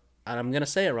for, and I'm going to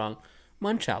say it wrong,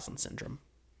 Munchausen syndrome.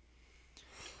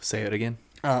 Say it again.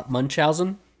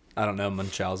 Munchausen. I don't know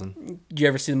Munchausen. Did you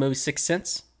ever see the movie Sixth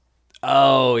Sense?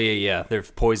 Oh, yeah. They're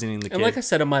poisoning the kid. And like I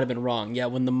said, it might have been wrong. Yeah,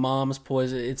 when the mom's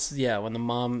poison, when the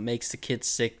mom makes the kid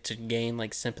sick to gain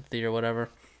like sympathy or whatever.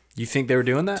 You think they were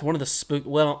doing that? It's one of the spook.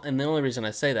 Well, and the only reason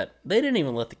I say that, they didn't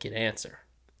even let the kid answer.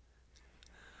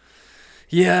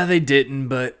 Yeah, they didn't.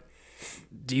 But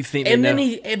do you think? And then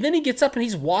he gets up and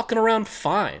he's walking around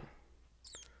fine.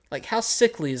 Like, how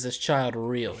sickly is this child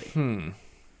really?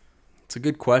 It's a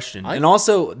good question. And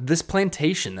also, this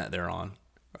plantation that they're on,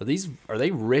 are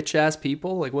they rich ass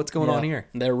people? Like, what's going on here?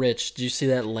 They're rich. Did you see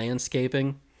that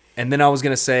landscaping? And then I was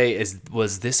gonna say,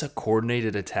 was this a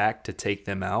coordinated attack to take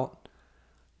them out?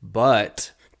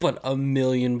 But a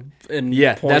million and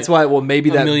that's why. Well, maybe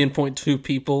that 1.2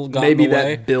 people got maybe in the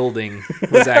way. That building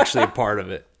was actually a part of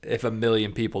it. If 1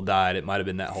 million people died, it might have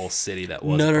been that whole city that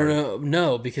was.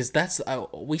 No, because that's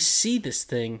we see this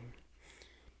thing.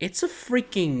 It's a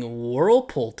freaking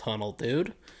whirlpool tunnel,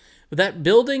 dude. That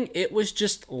building, it was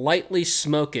just lightly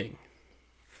smoking.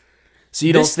 So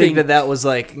you don't think that was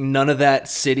like none of that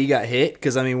city got hit?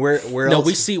 Because I mean, where else? No,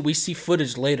 we see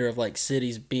footage later of like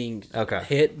cities being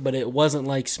hit, but it wasn't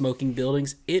like smoking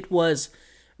buildings. It was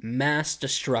mass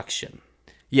destruction.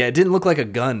 Yeah, it didn't look like a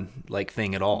gun like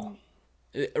thing at all.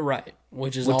 Right,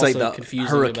 which is Looked also like the confusing.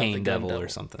 Hurricane about the gun Devil or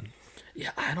something.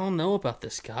 Yeah, I don't know about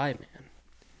this guy, man.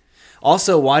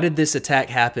 Also, why did this attack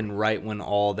happen right when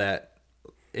all that...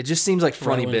 It just seems like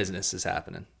funny when- business is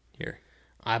happening here.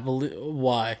 I believe.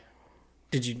 Why?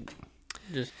 Did you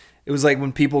just? It was like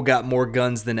when people got more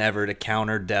guns than ever to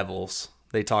counter devils.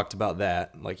 They talked about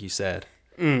that, like you said.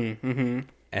 Mm-hmm.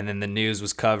 And then the news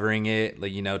was covering it,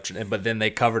 like, you know, but then they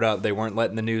covered up. They weren't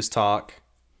letting the news talk.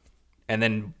 And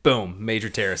then, boom, major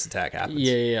terrorist attack happens.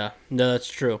 Yeah. No, that's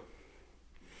true.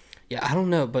 Yeah, I don't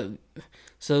know, but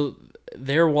so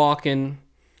they're walking,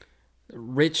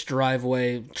 rich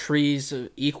driveway, trees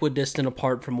equidistant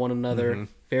apart from one another,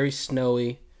 very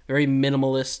snowy, very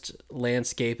minimalist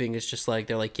landscaping. It's just like,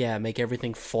 they're like, yeah, make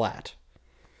everything flat.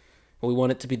 We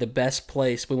want it to be the best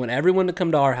place. We want everyone to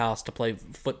come to our house to play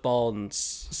football and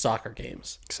soccer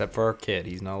games. Except for our kid.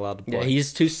 He's not allowed to play. Yeah,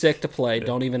 he's too sick to play. Yeah.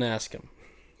 Don't even ask him.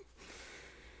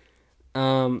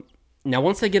 Now,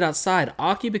 once they get outside,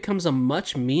 Aki becomes a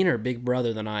much meaner big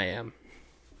brother than I am.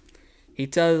 He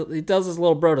tells his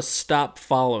little bro to stop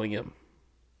following him.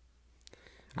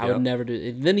 I would never do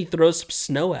it. Then he throws some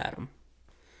snow at him,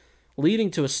 leading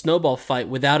to a snowball fight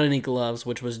without any gloves,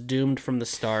 which was doomed from the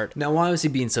start. Now, why was he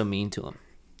being so mean to him?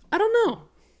 I don't know.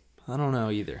 I don't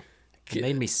know either. It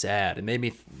made me sad. It made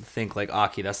me think, like,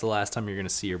 Aki, that's the last time you're going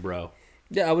to see your bro.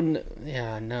 Yeah, I wouldn't.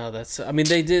 Yeah, no, that's. I mean,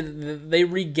 they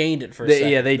regained it for a second.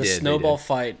 Yeah, they did. The snowball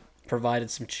fight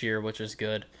provided some cheer, which was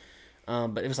good.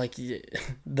 But it was like the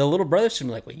little brother should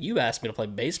be like, "Well, you asked me to play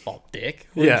baseball, dick."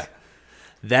 Yeah,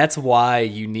 that's why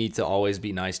you need to always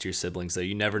be nice to your siblings. Though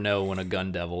you never know when a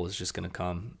gun devil is just going to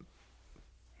come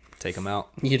take them out.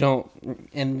 You don't,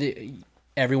 and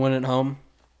everyone at home,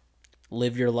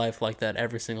 live your life like that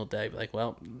every single day. Be like,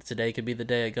 well, today could be the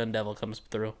day a gun devil comes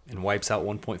through and wipes out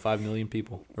 1.5 million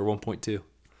people, or 1.2.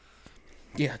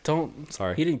 Yeah, don't.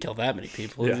 Sorry, he didn't kill that many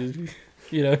people. Yeah.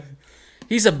 You know,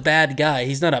 he's a bad guy.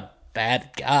 He's not a bad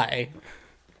guy.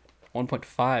 1.5.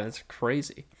 That's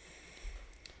crazy.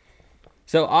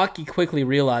 So Aki quickly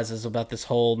realizes about this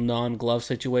whole non-glove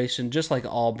situation, just like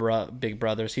all big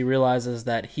brothers. He realizes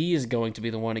that he is going to be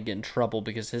the one to get in trouble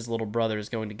because his little brother is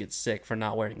going to get sick for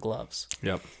not wearing gloves.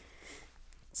 Yep.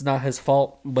 It's not his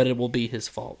fault, but it will be his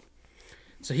fault.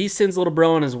 So he sends little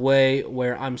bro on his way,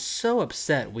 where I'm so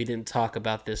upset we didn't talk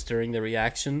about this during the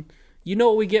reaction. You know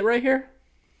what we get right here?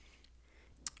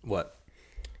 What?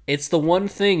 It's the one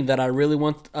thing that I really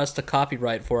want us to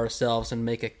copyright for ourselves and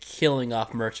make a killing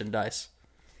off merchandise.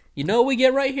 You know what we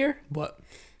get right here? What?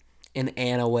 An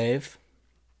Anna wave.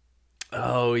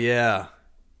 Oh, yeah.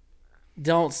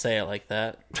 Don't say it like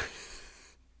that.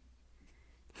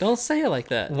 Don't say it like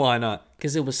that. Why not?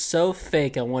 Because it was so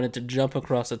fake, I wanted to jump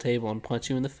across the table and punch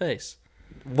you in the face.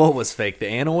 What was fake? The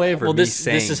Anna wave or well, me this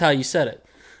saying? This is how you said it.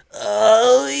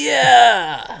 Oh,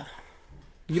 yeah.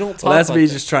 You don't talk well, that's like me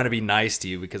that. just trying to be nice to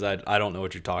you because I don't know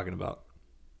what you're talking about.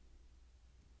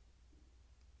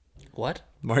 What?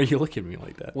 Why are you looking at me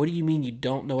like that? What do you mean you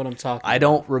don't know what I'm talking about? I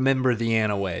don't remember the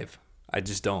Anna wave. I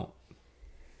just don't.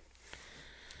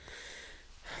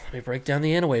 Let me break down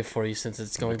the Anna wave for you, since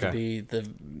it's going to Okay. be the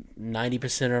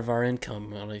 90% of our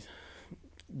income on a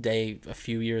day a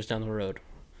few years down the road.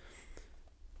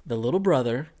 The little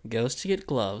brother goes to get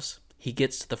gloves. He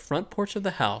gets to the front porch of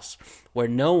the house, where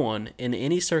no one in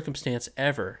any circumstance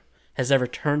has ever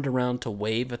turned around to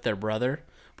wave at their brother.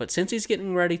 But since he's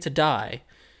getting ready to die,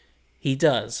 he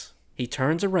does. He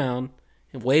turns around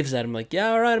and waves at him like, yeah,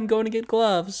 all right, I'm going to get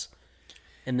gloves.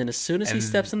 And then as soon as he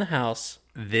steps in the house...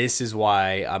 This is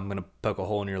why I'm going to poke a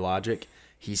hole in your logic.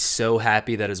 He's so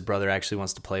happy that his brother actually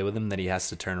wants to play with him that he has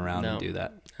to turn around and do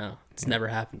that. No, it's never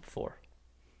happened before.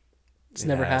 It's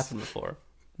never happened before.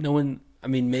 No one... I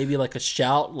mean, maybe like a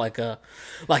shout, like a,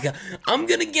 I'm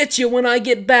going to get you when I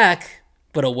get back.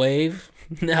 But a wave?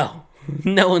 No.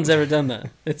 No one's ever done that.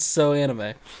 It's so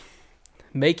anime.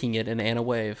 Making it an Anna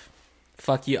wave.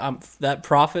 Fuck you. That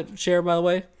profit share, by the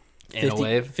way, Anna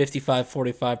wave?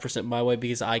 55-45% my way,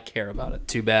 because I care about it.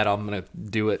 Too bad. I'm going to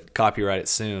do it, copyright it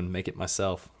soon, make it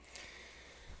myself.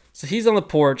 So he's on the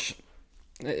porch.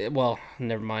 Well,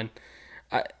 never mind.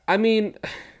 I mean,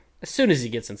 as soon as he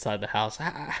gets inside the house,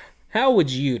 how would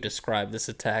you describe this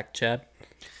attack, Chad?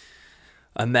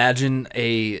 Imagine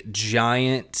a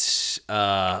giant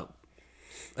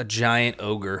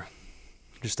ogre.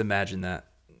 Just imagine that.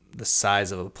 The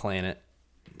size of a planet.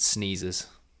 Sneezes.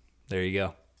 There you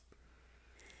go.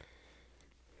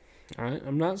 All right.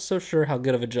 I'm not so sure how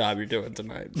good of a job you're doing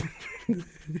tonight.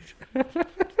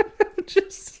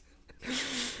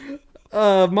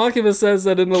 Makima says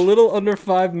that in a little under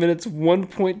 5 minutes,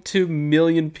 1.2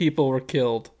 million people were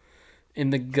killed.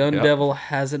 And the gun Yep. devil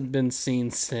hasn't been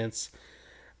seen since.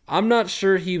 I'm not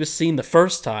sure he was seen the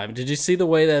first time. Did you see the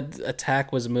way that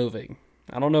attack was moving?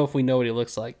 I don't know if we know what he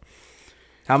looks like.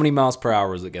 How many miles per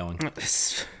hour is it going?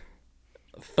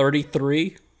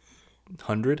 33?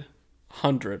 100?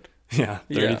 100. Yeah,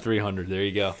 3,300. There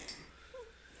you go.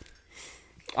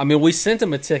 I mean, we sent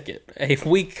him a ticket. Hey,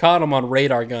 we caught him on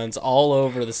radar guns all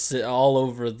over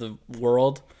the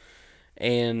world,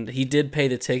 and he did pay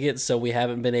the ticket. So we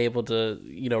haven't been able to,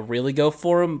 really go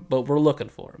for him. But we're looking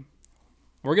for him.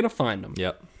 We're gonna find him.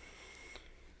 Yep.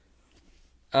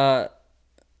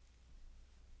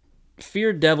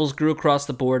 Feared devils grew across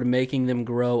the board, making them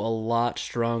grow a lot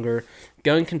stronger.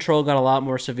 Gun control got a lot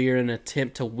more severe in an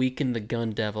attempt to weaken the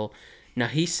gun devil. Now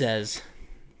he says,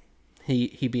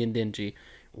 he being Dingy,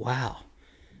 wow,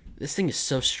 this thing is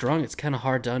so strong it's kind of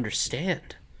hard to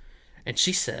understand. And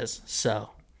she says, so,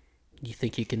 you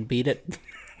think you can beat it?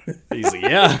 He's like,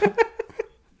 yeah.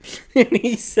 And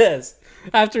he says,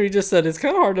 after he just said it's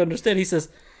kind of hard to understand, he says,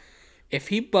 if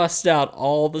he busts out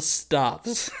all the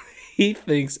stops, he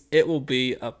thinks it will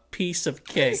be a piece of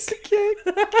cake.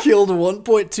 Killed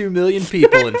 1.2 million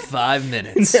people in 5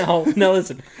 minutes. No,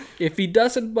 listen. If he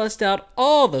doesn't bust out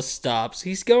all the stops,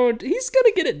 he's gonna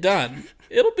get it done.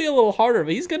 It'll be a little harder,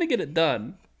 but he's gonna get it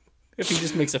done. If he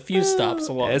just makes a few stops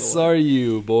along the way.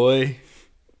 SRU, boy.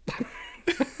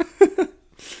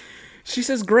 She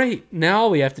says, great. Now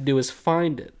all we have to do is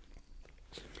find it.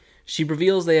 She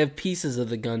reveals they have pieces of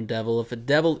the gun devil. If a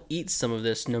devil eats some of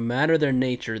this, no matter their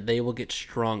nature, they will get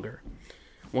stronger.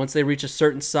 Once they reach a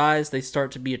certain size, they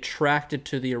start to be attracted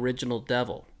to the original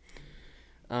devil.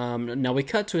 Now we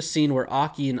cut to a scene where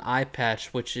Aki and Eye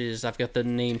Patch, which is, I've got the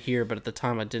name here, but at the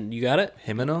time I didn't. You got it?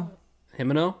 Himeno?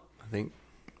 Himeno? I think.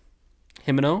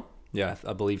 Himeno? Yeah,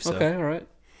 I believe so. Okay, all right.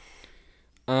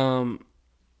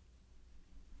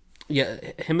 Yeah,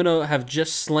 Himeno have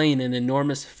just slain an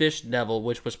enormous fish devil,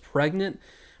 which was pregnant,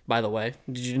 by the way.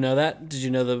 Did you know that? Did you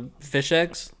know the fish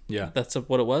eggs? Yeah. That's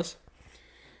what it was.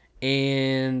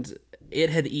 And it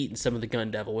had eaten some of the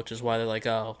gun devil, which is why they're like,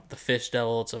 oh, the fish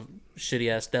devil, it's a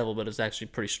shitty-ass devil, but it's actually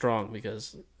pretty strong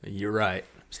because You're right.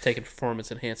 it's taking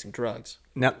performance-enhancing drugs.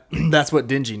 Now, that's what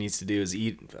Dingy needs to do is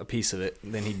eat a piece of it.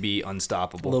 Then he'd be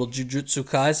unstoppable. A little Jujutsu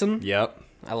Kaisen. Yep.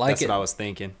 I like That's it. what I was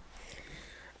thinking.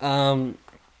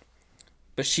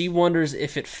 But she wonders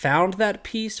if it found that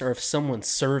piece or if someone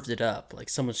served it up. Like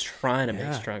someone's trying to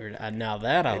make stronger. Now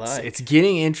that I like. It's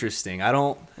getting interesting. I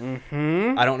don't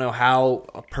know how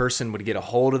a person would get a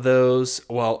hold of those.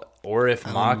 Well, or if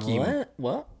Makima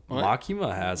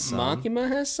has some. Makima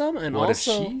has some, and What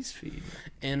also if she's feeding?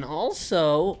 and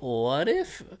also what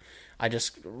if I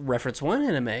just reference one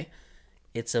anime?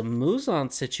 It's a Muzan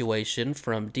situation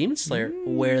from Demon Slayer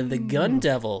where the gun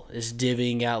devil is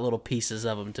divvying out little pieces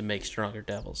of them to make stronger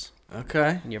devils.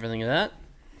 Okay. You ever think of that?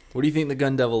 What do you think the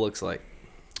gun devil looks like?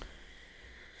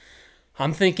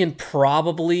 I'm thinking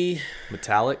probably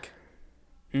Metallic?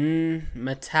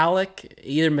 metallic,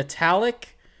 either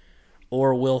metallic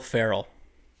or Will Ferrell.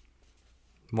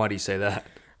 Why do you say that?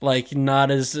 Like,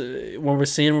 not as, when we're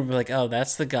seeing him, we're like, oh,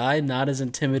 that's the guy, not as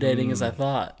intimidating as I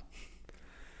thought.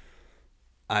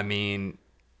 I mean,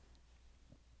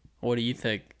 What do you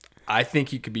think? I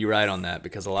think you could be right on that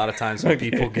because a lot of times when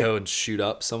people go and shoot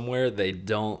up somewhere, they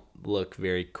don't look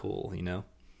very cool, you know?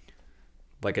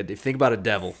 Like, think about a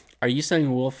devil. Are you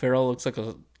saying Will Ferrell looks like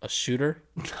a shooter?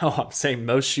 No, I'm saying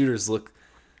most shooters look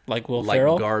Like Will like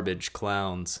Ferrell? garbage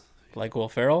clowns. Like Will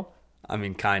Ferrell? I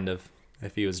mean, kind of,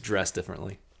 if he was dressed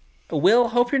differently. Will,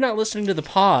 hope you're not listening to the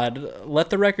pod. Let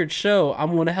the record show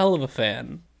I'm one hell of a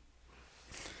fan.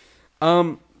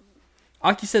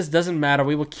 Aki says, doesn't matter.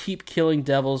 We will keep killing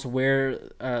devils where...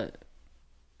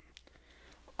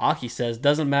 Aki says,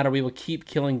 doesn't matter. We will keep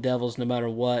killing devils no matter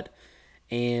what.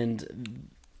 And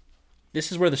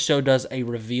this is where the show does a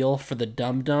reveal for the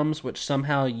dum-dums, which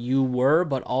somehow you were,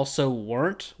 but also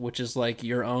weren't, which is like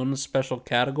your own special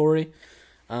category.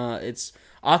 It's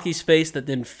Aki's face that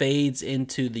then fades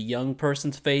into the young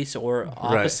person's face or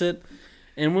opposite. Right.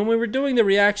 And when we were doing the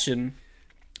reaction...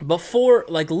 Before,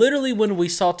 like, literally when we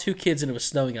saw two kids and it was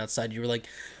snowing outside, you were like,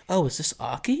 oh, is this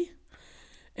Aki?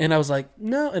 And I was like,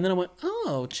 no. And then I went,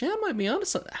 oh, Chan might be onto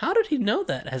something. How did he know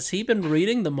that? Has he been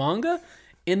reading the manga?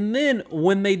 And then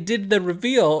when they did the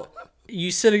reveal,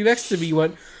 you sitting next to me, you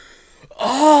went,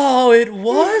 oh, it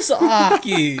was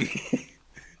Aki.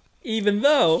 Even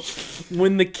though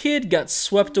when the kid got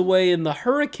swept away in the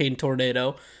hurricane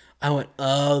tornado, I went,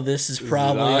 oh, this is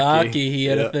probably Aki. He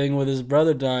had a thing with his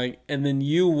brother dying. And then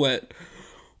you went,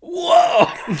 whoa!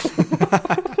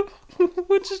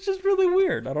 Which is just really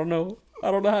weird. I don't know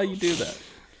how you do that.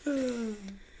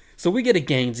 So we get a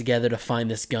gang together to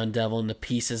find this gun devil, and the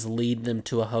pieces lead them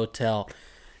to a hotel.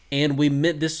 And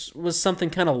this was something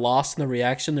kind of lost in the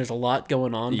reaction. There's a lot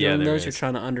going on during those. You're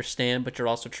trying to understand, but you're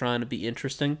also trying to be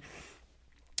interesting.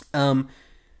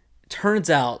 Turns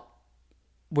out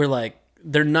we're like,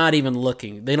 they're not even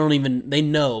looking. They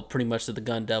know pretty much that the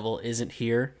gun devil isn't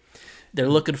here. They're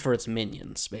looking for its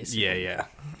minions, basically. Yeah.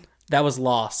 That was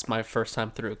lost my first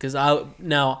time through, because I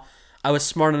was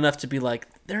smart enough to be like,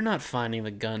 they're not finding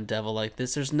the gun devil like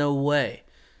this. There's no way.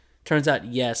 Turns out,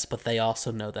 yes, but they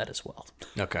also know that as well.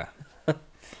 Okay.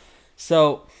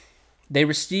 So they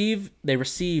received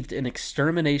an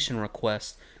extermination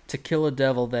request to kill a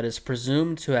devil that is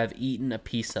presumed to have eaten a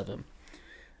piece of him.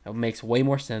 That makes way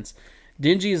more sense.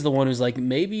 Dingy is the one who's like,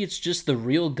 maybe it's just the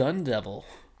real gun devil.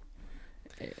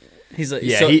 He's like,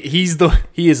 yeah,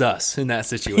 he is us in that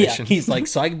situation. Yeah, he's like,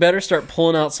 so I better start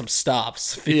pulling out some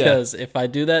stops, because if I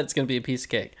do that, it's going to be a piece of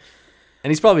cake.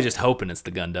 And he's probably just hoping it's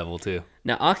the gun devil too.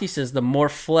 Now, Aki says the more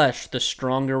flesh, the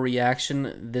stronger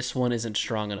reaction. This one isn't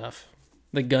strong enough.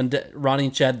 Ronnie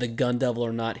and Chad, the gun devil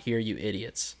are not here, you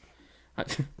idiots.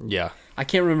 Yeah. I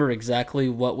can't remember exactly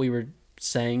what we were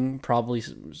saying. Probably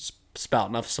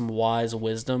spouting off some wise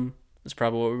wisdom. That's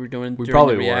probably what we were doing. We during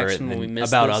probably the reaction were when we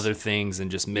missed about this. other things and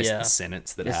just missed the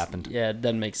sentence that happened. Yeah, it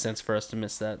doesn't make sense for us to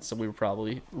miss that. So we were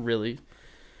probably really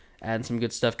adding some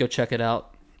good stuff. Go check it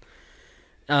out.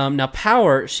 Now,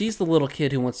 Power, she's the little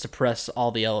kid who wants to press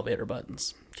all the elevator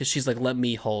buttons. Because she's like, let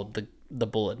me hold the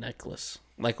bullet necklace.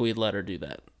 Like we'd let her do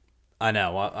that. I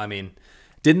know. I mean,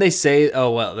 didn't they say...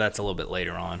 Oh, well, that's a little bit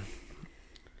later on.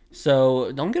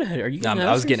 So, don't get ahead. Are you getting ahead?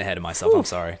 I was getting ahead of myself. Whew. I'm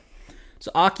sorry.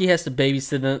 So, Aki has to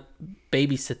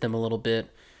babysit them a little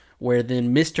bit. Where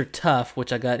then Mr. Tough,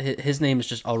 which I got... His name is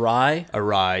just Arai.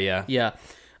 Arai, yeah. Yeah.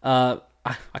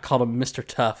 I called him Mr.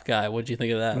 Tough Guy. What'd you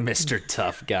think of that? Mr.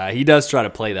 Tough Guy. He does try to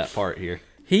play that part here.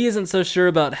 He isn't so sure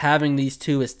about having these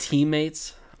two as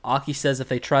teammates. Aki says if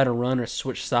they try to run or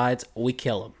switch sides, we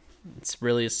kill them. It's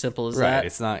really as simple as that. Right,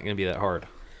 it's not going to be that hard.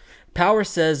 Power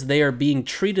says they are being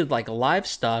treated like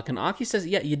livestock, and Aki says,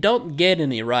 yeah, you don't get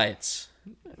any rights.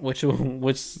 Which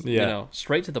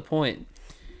straight to the point.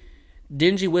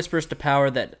 Dingy whispers to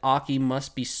Power that Aki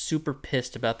must be super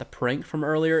pissed about the prank from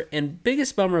earlier, and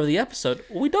biggest bummer of the episode,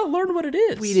 we don't learn what it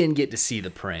is. We didn't get to see the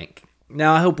prank.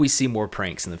 Now, I hope we see more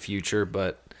pranks in the future,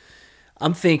 but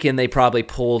I'm thinking they probably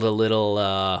pulled a little,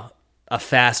 a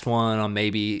fast one on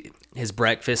maybe his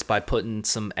breakfast by putting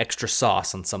some extra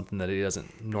sauce on something that he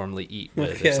doesn't normally eat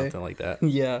with or something like that.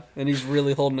 Yeah, and he's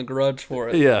really holding a grudge for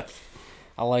it. Yeah.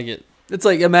 I like it. It's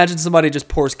like, imagine somebody just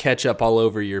pours ketchup all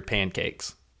over your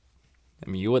pancakes. I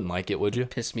mean, you wouldn't like it, would you?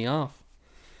 Piss me off.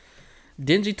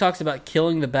 Dingy talks about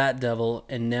killing the Bat Devil,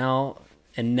 and now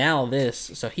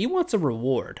this. So he wants a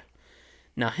reward.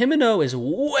 Now Himeno is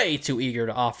way too eager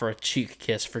to offer a cheek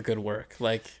kiss for good work.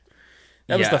 Like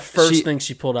that was the first thing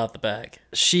she pulled out the bag.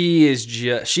 She's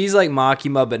like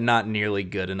Makima, but not nearly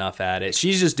good enough at it.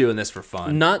 She's just doing this for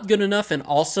fun. Not good enough, and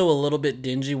also a little bit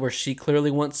dingy, where she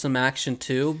clearly wants some action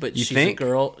too. But she's a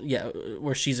girl. Yeah,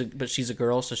 she's a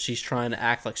girl, so she's trying to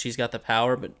act like she's got the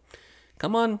power. But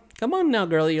come on now,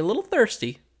 girlie, you're a little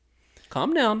thirsty.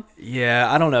 Calm down.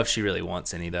 Yeah, I don't know if she really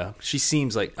wants any though. She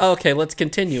seems like okay. Let's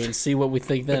continue and see what we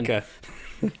think then. Okay.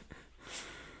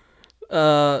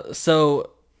 So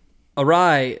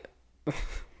Arai.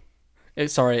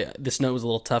 Sorry, this note was a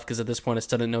little tough because at this point I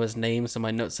still didn't know his name, so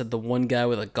my note said the one guy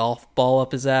with a golf ball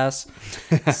up his ass.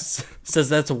 Says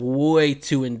that's way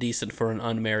too indecent for an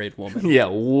unmarried woman. Yeah,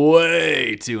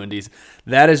 way too indecent.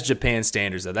 That is Japan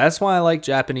standards, though. That's why I like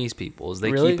Japanese people, is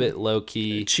they keep it low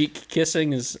key. Cheek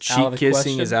kissing is out of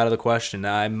the question.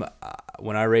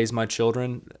 When I raise my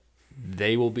children,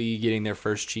 they will be getting their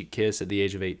first cheek kiss at the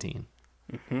age of 18.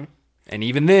 Mm-hmm. And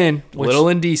even then, a little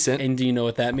indecent. And do you know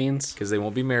what that means? Because they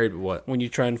won't be married, but what? When you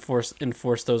try and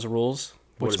enforce those rules,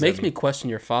 which makes me question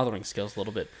your fathering skills a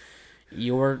little bit.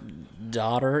 Your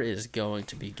daughter is going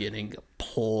to be getting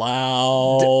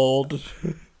plowed.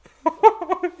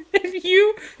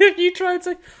 If you try and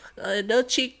say, no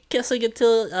cheek kissing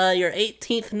until your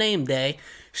 18th name day,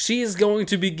 she is going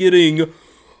to be getting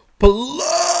plowed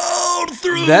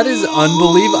through. That is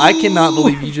unbelievable. I cannot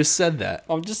believe you just said that.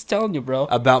 I'm just telling you, bro.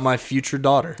 About my future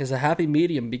daughter. It's a happy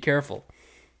medium. Be careful.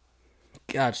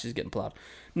 God, she's getting plowed.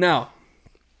 Now,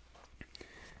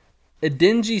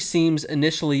 Dingy seems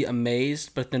initially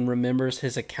amazed, but then remembers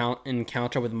his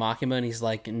encounter with Makima, and he's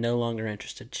like, no longer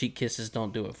interested. Cheek kisses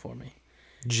don't do it for me.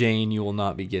 Jane, you will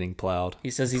not be getting plowed.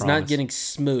 He says he's not getting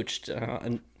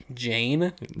smooched.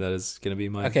 Jane? That is going to be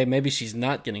my... Okay, maybe she's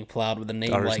not getting plowed with a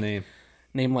name like...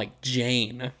 Name like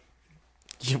Jane.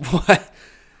 What?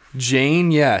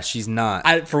 Jane, yeah, she's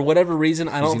not. For whatever reason,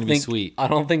 She's gonna be sweet. I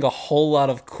don't think a whole lot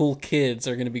of cool kids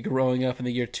are going to be growing up in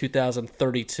the year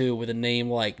 2032 with a name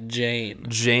like Jane.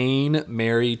 Jane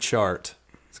Mary Chart.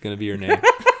 It's gonna be your name.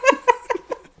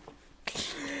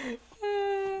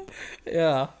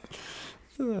 Yeah.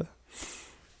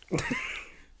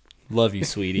 Love you,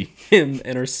 sweetie. And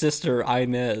her sister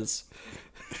Inez.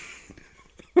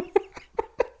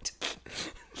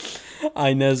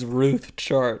 Inez Ruth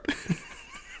Chart.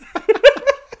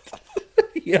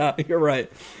 Yeah, you're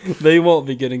right. They won't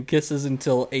be getting kisses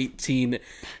until 18,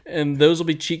 and those will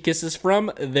be cheek kisses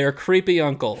from their creepy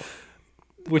uncle,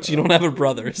 which you don't have a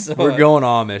brother. So We're going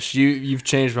Amish. You've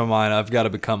changed my mind. I've got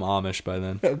to become Amish by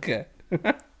then. Okay.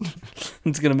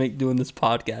 It's going to make doing this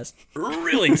podcast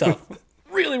really tough.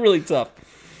 Really, really tough.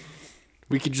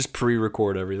 We could just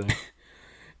pre-record everything.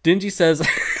 Dingy says,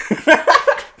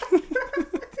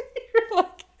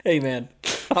 hey man,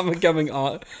 I'm becoming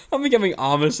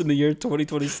Amish in the year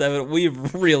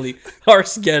 2027. Our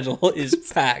schedule is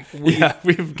packed.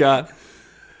 It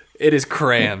is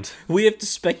crammed. We have to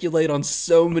speculate on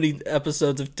so many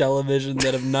episodes of television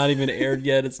that have not even aired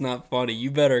yet. It's not funny. You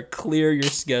better clear your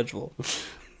schedule.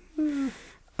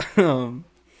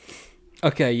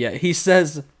 Okay, yeah.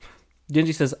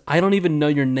 Dingy says, I don't even know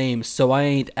your name, so I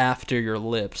ain't after your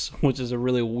lips, which is a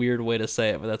really weird way to say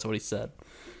it, but that's what he said.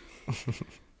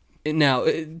 Now,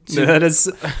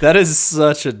 that is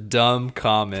such a dumb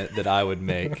comment that I would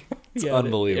make. It's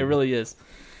unbelievable. It really is.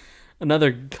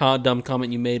 Another dumb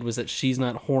comment you made was that she's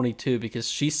not horny too, because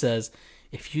she says,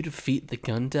 if you defeat the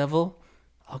gun devil,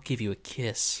 I'll give you a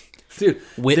kiss. Dude,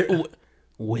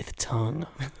 with tongue.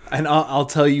 And I'll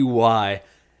tell you why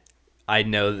I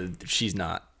know that she's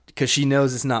not. Because she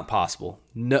knows it's not possible.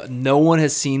 No one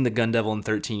has seen the gun devil in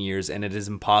 13 years, and it is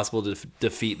impossible to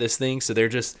defeat this thing, so they're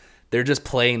just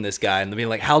playing this guy and they're being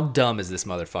like, how dumb is this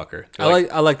motherfucker?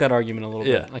 I like that argument a little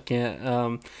bit. I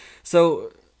can't.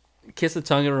 So, kiss the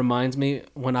tongue, it reminds me,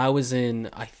 when I was in,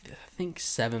 I think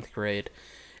 7th grade,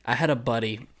 I had a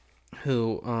buddy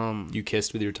who... you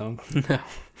kissed with your tongue?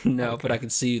 No, okay. But I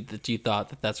could see that you thought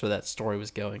that that's where that story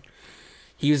was going.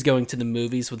 He was going to the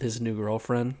movies with his new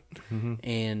girlfriend,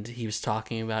 and he was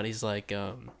talking about, he's like,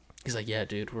 yeah,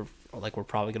 dude, we're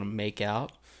probably going to make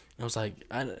out. I was like,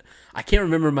 I can't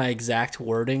remember my exact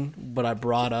wording, but I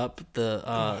brought up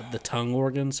the tongue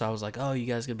organ, so I was like, oh, you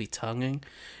guys gonna be tonguing?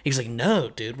 He's like, no,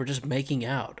 dude, we're just making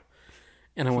out.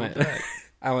 And I went,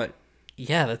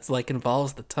 yeah, that's like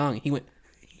involves the tongue. He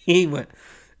went,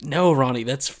 no, Ronnie,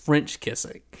 that's French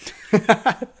kissing. We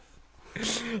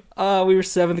were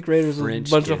 7th graders with a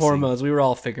bunch of hormones. We were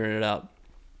all figuring it out.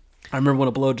 I remember when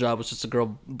a blowjob was just a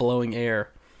girl blowing air.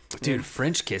 Dude,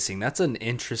 French kissing, that's an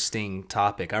interesting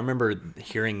topic. I remember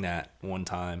hearing that one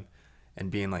time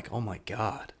and being like, oh my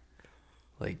God.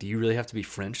 Like, do you really have to be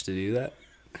French to do that?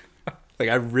 Like,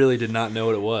 I really did not know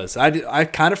what it was. I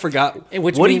kind of forgot.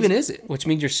 Even is it? Which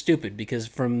means you're stupid, because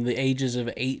from the ages of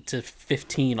 8 to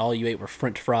 15, all you ate were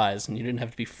French fries, and you didn't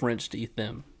have to be French to eat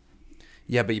them.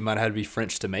 Yeah, but you might have had to be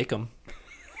French to make them.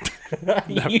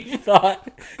 You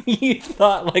thought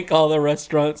like all the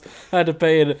restaurants had to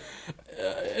pay an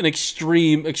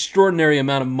extraordinary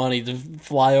amount of money to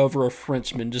fly over a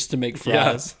Frenchman just to make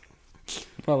fries. Yeah.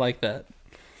 I like that.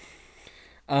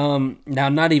 Now,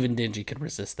 not even Dingy could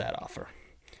resist that offer.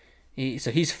 So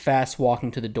he's fast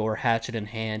walking to the door, hatchet in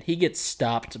hand. He gets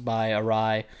stopped by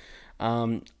Arai.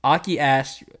 Aki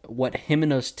asks what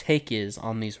Himeno's take is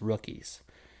on these rookies.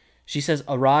 She says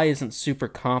Arai isn't super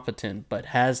competent, but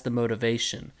has the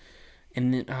motivation.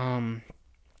 And then,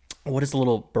 what is the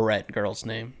little barrette girl's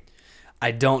name?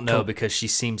 I don't know, because she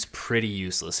seems pretty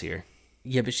useless here.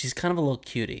 Yeah, but she's kind of a little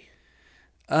cutie.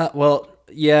 Well,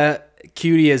 yeah,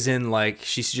 cutie as in, like,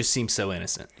 she just seems so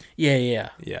innocent. Yeah.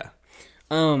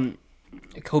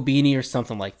 Kobeni or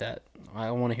something like that.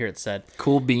 I want to hear it said.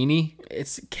 Cool Beanie?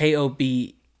 It's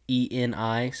Kobeni,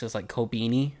 so it's like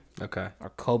Kobeni. Okay. Or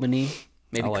Kobeni.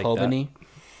 Maybe like Kobeni.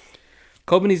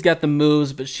 Kobeni's got the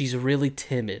moves, but she's really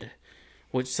timid.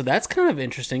 So that's kind of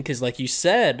interesting, because like you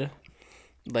said,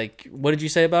 like, what did you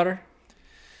say about her?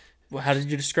 How did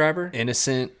you describe her?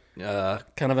 Innocent.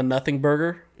 Kind of a nothing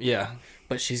burger? Yeah.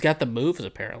 But she's got the moves,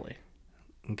 apparently.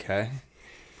 Okay.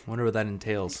 Wonder what that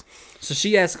entails. So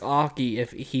she asks Aki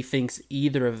if he thinks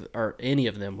either of or any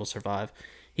of them will survive.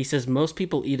 He says most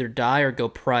people either die or go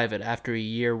private after a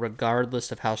year,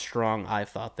 regardless of how strong I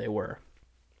thought they were.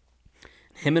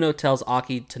 Himeno tells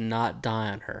Aki to not die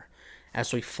on her.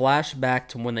 As we flash back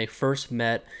to when they first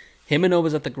met, Himeno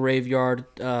was at the graveyard.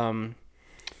 Who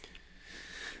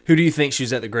do you think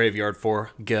she's at the graveyard for?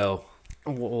 Go.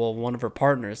 Well, one of her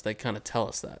partners. They kind of tell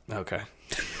us that. Okay.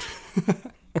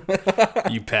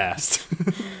 You passed.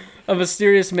 A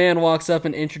mysterious man walks up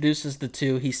and introduces the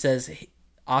two. He says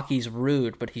Aki's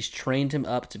rude, but he's trained him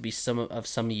up to be of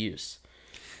some use.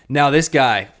 Now, this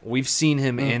guy, we've seen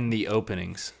him in the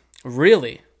openings.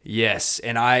 Really? Yes,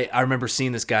 and I remember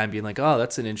seeing this guy and being like, oh,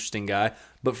 that's an interesting guy.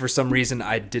 But for some reason,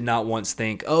 I did not once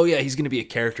think, oh, yeah, he's going to be a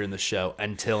character in the show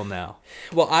until now.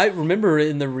 Well, I remember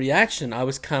in the reaction, I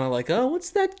was kind of like, oh,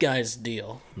 what's that guy's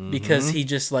deal? Mm-hmm. Because he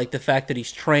just, like, the fact that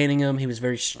he's training him, he was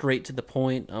very straight to the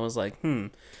point. I was like,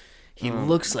 He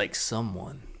looks like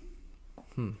someone.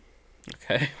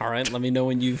 Okay, all right. Let me know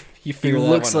when you figure He that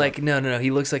looks one like, out. no. He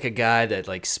looks like a guy that,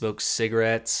 like, smokes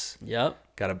cigarettes. Yep.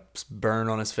 Got a burn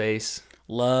on his face.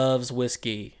 Loves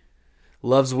whiskey.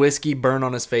 Loves whiskey, burn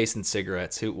on his face, and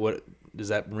cigarettes. What does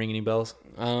that ring any bells?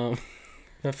 A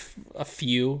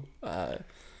few.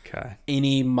 Okay.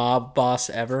 Any mob boss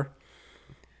ever?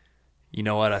 You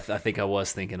know what? I think I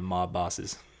was thinking of mob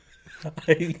bosses.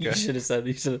 You should have said.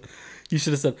 You should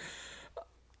have said.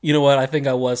 You know what? I think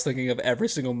I was thinking of every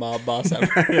single mob boss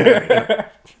ever.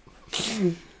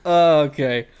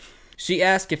 Okay. She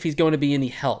asked if he's going to be any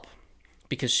help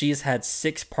because she's had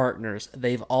 6 partners.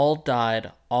 They've all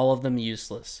died, all of them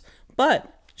useless.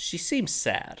 But she seems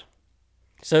sad.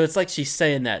 So it's like she's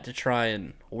saying that to try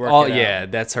and work it out. Oh, yeah.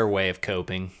 That's her way of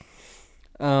coping.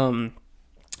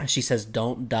 She says,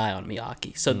 don't die on me,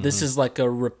 Aki. So this is like a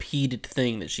repeated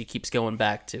thing that she keeps going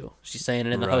back to. She's saying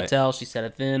it in the hotel. She said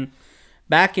it then.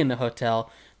 Back in the hotel,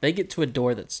 they get to a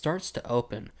door that starts to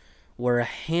open where a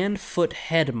hand-foot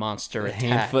head monster attacks.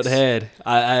 Hand-foot head.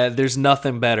 There's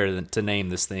nothing better than to name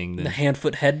this thing than... The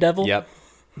hand-foot head devil? Yep.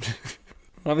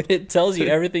 I mean, it tells you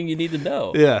everything you need to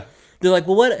know. Yeah. They're like,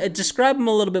 well, what? Describe him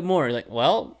a little bit more. You're like,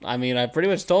 well, I mean, I pretty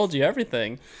much told you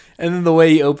everything. And then the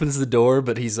way he opens the door,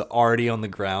 but he's already on the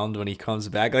ground when he comes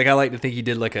back. Like, I like to think he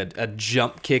did like a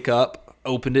jump kick up,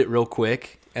 opened it real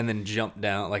quick, and then jumped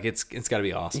down. Like, it's got to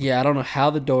be awesome. Yeah, I don't know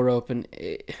how the door opened.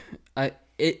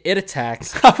 It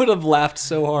attacks. I would have laughed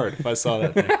so hard if I saw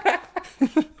that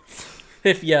thing.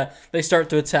 If, they start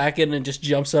to attack it and it just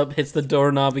jumps up, hits the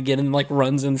doorknob again, and, like,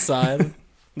 runs inside.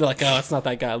 They're like, oh, it's not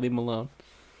that guy. Leave him alone.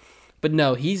 But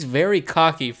no, he's very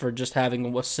cocky for just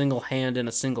having a single hand and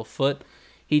a single foot.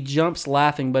 He jumps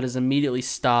laughing, but is immediately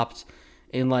stopped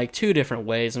in, like, 2 different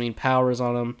ways. I mean, Power's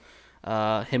on him.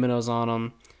 Himeno's on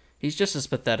him. He's just as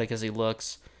pathetic as he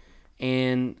looks.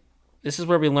 And this is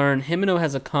where we learn Himeno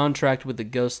has a contract with the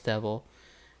Ghost Devil.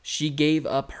 She gave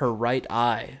up her right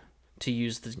eye to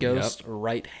use the ghost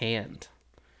right hand.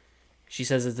 She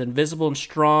says it's invisible and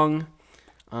strong.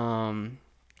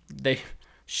 They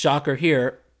shocker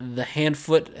here. The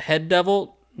hand-foot head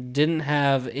devil didn't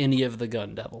have any of the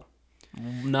gun devil.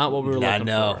 Not what we were looking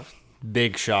for.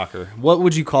 Big shocker. What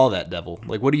would you call that devil?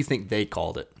 Like, what do you think they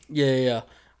called it? Yeah.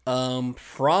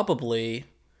 Probably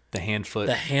the hand-foot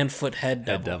head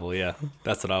devil. Yeah,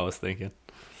 that's what I was thinking.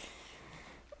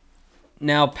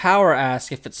 Now, Power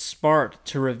asks if it's smart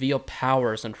to reveal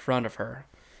powers in front of her.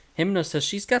 Himeno says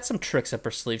she's got some tricks up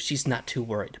her sleeve. She's not too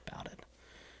worried about it.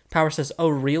 Power says, oh,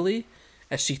 really?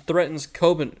 As she threatens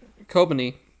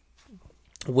Kobani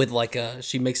with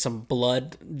she makes some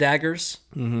blood daggers.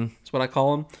 Mm-hmm. That's what I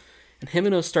call them. And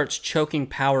Himeno starts choking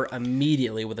Power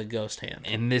immediately with a ghost hand.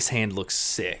 And this hand looks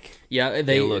sick. Yeah, it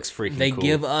looks freaking cool. They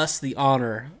give us the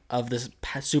honor of the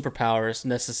superpowers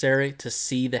necessary to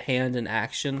see the hand in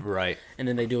action. Right. And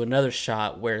then they do another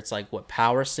shot where it's like what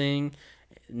Power's seeing,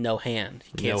 no hand.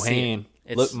 You can't see hand.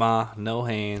 Look, Ma, no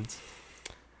hands.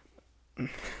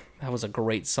 That was a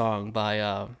great song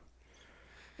by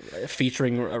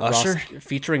featuring Usher?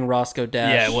 featuring Roscoe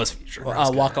Dash. Yeah, it was featuring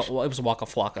Roscoe Dash. It was Waka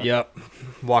Flocka. Yep,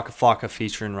 Waka Flocka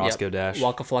featuring Roscoe Dash.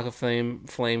 Waka Flocka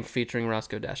Flame featuring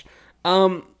Roscoe Dash.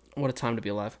 What a time to be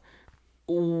alive.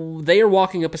 They are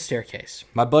walking up a staircase.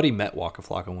 My buddy met Waka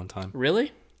Flocka one time.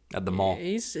 Really? At the mall.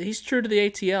 He's true to the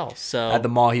ATL. So at the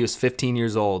mall, he was 15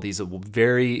 years old. He's a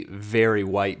very, very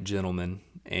white gentleman,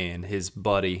 and his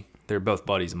buddy. They're both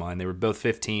buddies of mine. They were both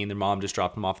 15. Their mom just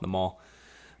dropped them off in the mall.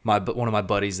 One of my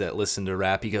buddies that listened to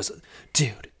rap, he goes,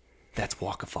 dude, that's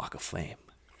Waka Flocka Flame.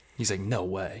 He's like, no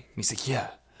way. He's like, yeah.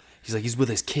 He's like, he's with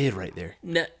his kid right there.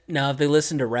 Now, if they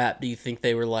listened to rap, do you think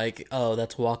they were like, oh,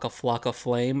 that's Waka Flocka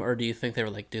Flame? Or do you think they were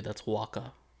like, dude, that's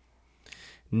Waka?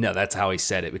 No, that's how he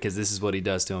said it, because this is what he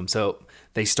does to him. So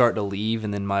they start to leave,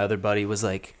 and then my other buddy was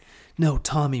like, no,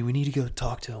 Tommy, we need to go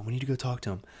talk to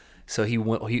him. So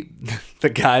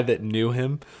the guy that knew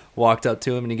him walked up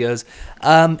to him and he goes,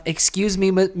 excuse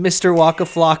me, Mr. Waka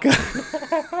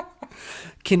Flocka.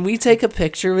 Can we take a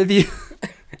picture with you?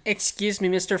 Excuse me,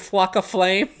 Mr. Flock of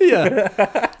Flame.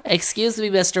 Yeah. Excuse me,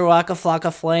 Mr. Waka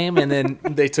Flocka Flame. And then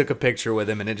they took a picture with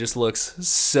him, and it just looks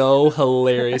so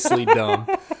hilariously dumb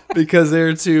because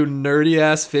they're two nerdy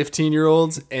ass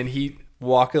 15-year-olds, and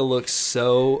Waka looks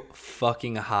so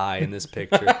fucking high in this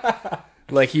picture.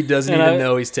 Like he doesn't even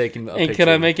know he's taking a picture. And can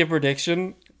I make a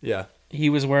prediction? Yeah. He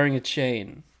was wearing a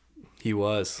chain. He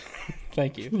was.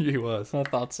 Thank you. He was. I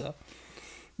thought so.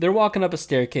 They're walking up a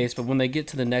staircase, but when they get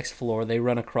to the next floor, they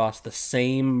run across the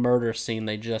same murder scene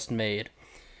they just made.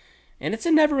 And it's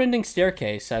a never-ending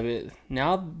staircase. I mean,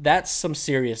 now that's some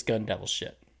serious gun devil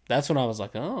shit. That's when I was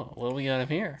like, oh, what do we got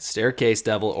here? Staircase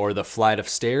devil or the flight of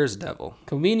stairs devil.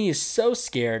 Queenie is so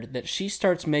scared that she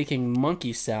starts making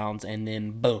monkey sounds, and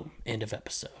then boom, end of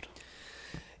episode.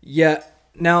 Yeah.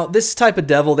 Now, this type of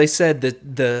devil, they said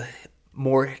that the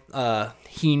more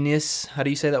heinous, how do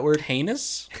you say that word?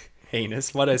 Heinous?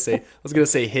 Heinous. What did I say? I was going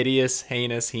to say hideous,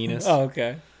 heinous. Oh,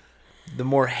 okay. The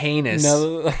more heinous.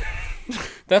 No,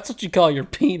 that's what you call your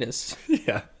penis.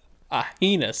 Yeah. A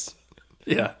heinous.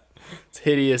 Yeah. It's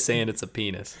hideous and it's a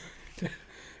penis.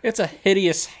 It's a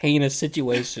hideous, heinous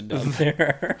situation down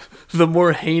there. The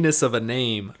more heinous of a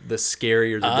name, the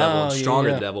scarier the devil and stronger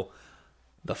yeah. the devil.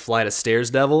 The flight of stairs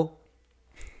devil,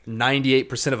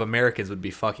 98% of Americans would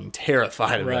be fucking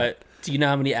terrified of Right. that. Do you know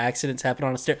how many accidents happen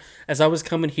on a stair? As I was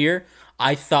coming here,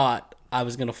 I thought I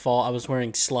was going to fall. I was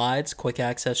wearing slides, quick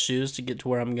access shoes to get to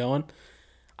where I'm going.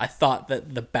 I thought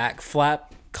that the back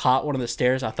flap caught one of the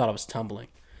stairs. I thought I was tumbling.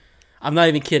 I'm not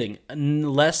even kidding.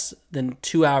 Less than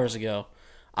 2 hours ago,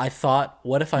 I thought,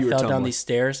 what if I fell down these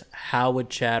stairs? How would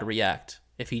Chad react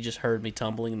if he just heard me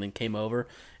tumbling and then came over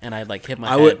and I'd like hit my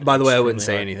head? By the way, I wouldn't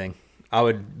say hard. anything. I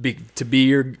would be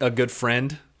a good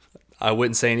friend. I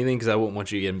wouldn't say anything because I wouldn't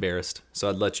want you to get embarrassed. So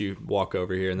I'd let you walk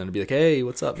over here and then I'd be like, "Hey,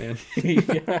 what's up, man?"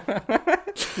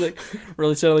 Like,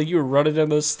 really sounded like you were running down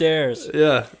those stairs.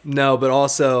 Yeah, no, but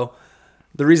also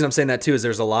the reason I'm saying that too is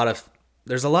there's a lot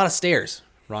of stairs,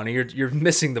 Ronnie. You're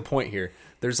missing the point here.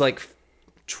 There's like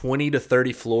 20 to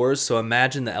 30 floors, so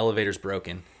imagine the elevator's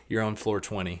broken. You're on floor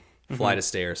 20, flight of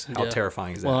stairs. How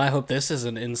terrifying is that? Well, I hope this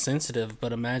isn't insensitive,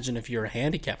 but imagine if you're a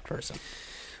handicapped person.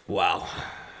 Wow.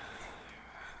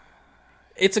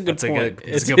 It's a good point.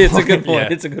 It's a a good good point. point.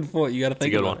 Yeah. It's a good point. You got to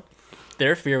think good about one. it.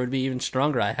 Their fear would be even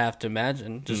stronger, I have to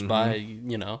imagine, just by,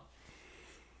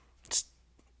 just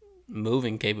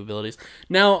moving capabilities.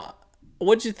 Now,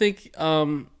 what'd you think? We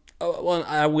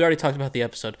already talked about the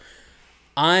episode.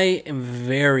 I am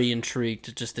very intrigued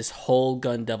to just this whole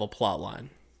gun devil plot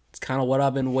line. It's kind of what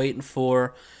I've been waiting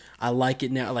for. I like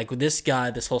it now. Like with this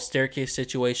guy, this whole staircase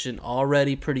situation,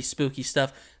 already pretty spooky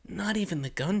stuff. Not even the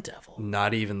gun devil.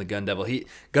 Not even the gun devil.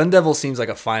 Gun devil seems like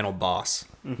a final boss.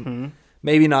 Mm-hmm.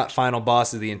 Maybe not final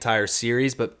boss of the entire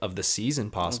series, but of the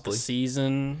season possibly. The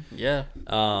season, yeah.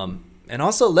 And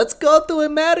also, let's go to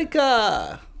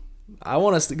America. I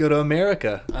want us to go to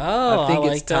America. Oh, I think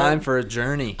like it's time that. for a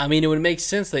journey. I mean, it would make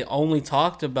sense. They only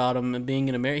talked about him being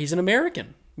an American. He's an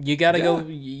American. You gotta go.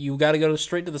 You gotta go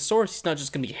straight to the source. He's not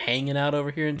just gonna be hanging out over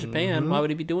here in Japan. Why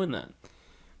would he be doing that?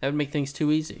 That would make things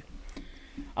too easy.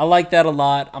 I like that a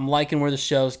lot. I'm liking where the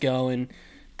show's going.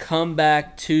 Come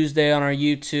back Tuesday on our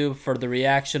YouTube for the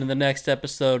reaction of the next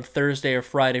episode. Thursday or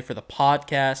Friday for the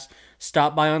podcast.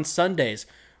 Stop by on Sundays.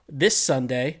 This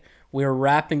Sunday, we're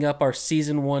wrapping up our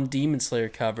Season 1 Demon Slayer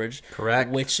coverage.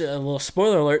 Correct. Which, a little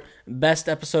spoiler alert, best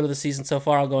episode of the season so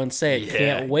far. I'll go and say it. Yeah.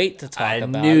 Can't wait to talk about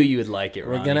it. I knew you would like it,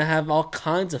 Ronnie. We're going to have all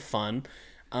kinds of fun.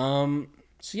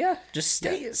 So, yeah, just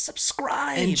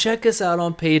subscribe. And check us out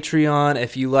on Patreon.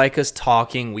 If you like us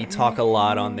talking, we talk a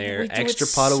lot on there. We do Extra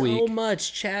it pot a week. so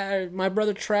much. Chad, my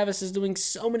brother Travis is doing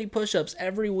so many push-ups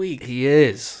every week. He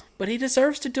is. But he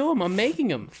deserves to do them. I'm making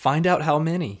them. Find out how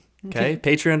many. Okay?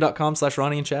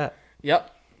 Patreon.com/Ronnie and Chat.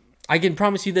 Yep. I can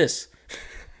promise you this.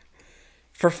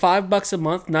 For $5 a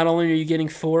month, not only are you getting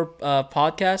 4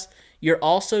 podcasts, you're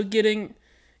also getting,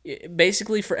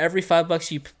 basically for every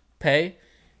 $5 you pay,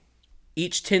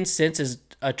 each 10 cents is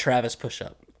a Travis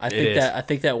push-up. I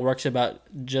think that works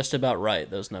just about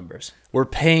right, those numbers. We're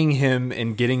paying him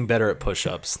and getting better at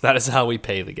push-ups. That is how we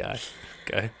pay the guy.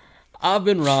 Okay? I've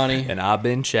been Ronnie. And I've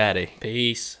been Chatty.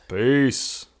 Peace.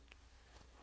 Peace.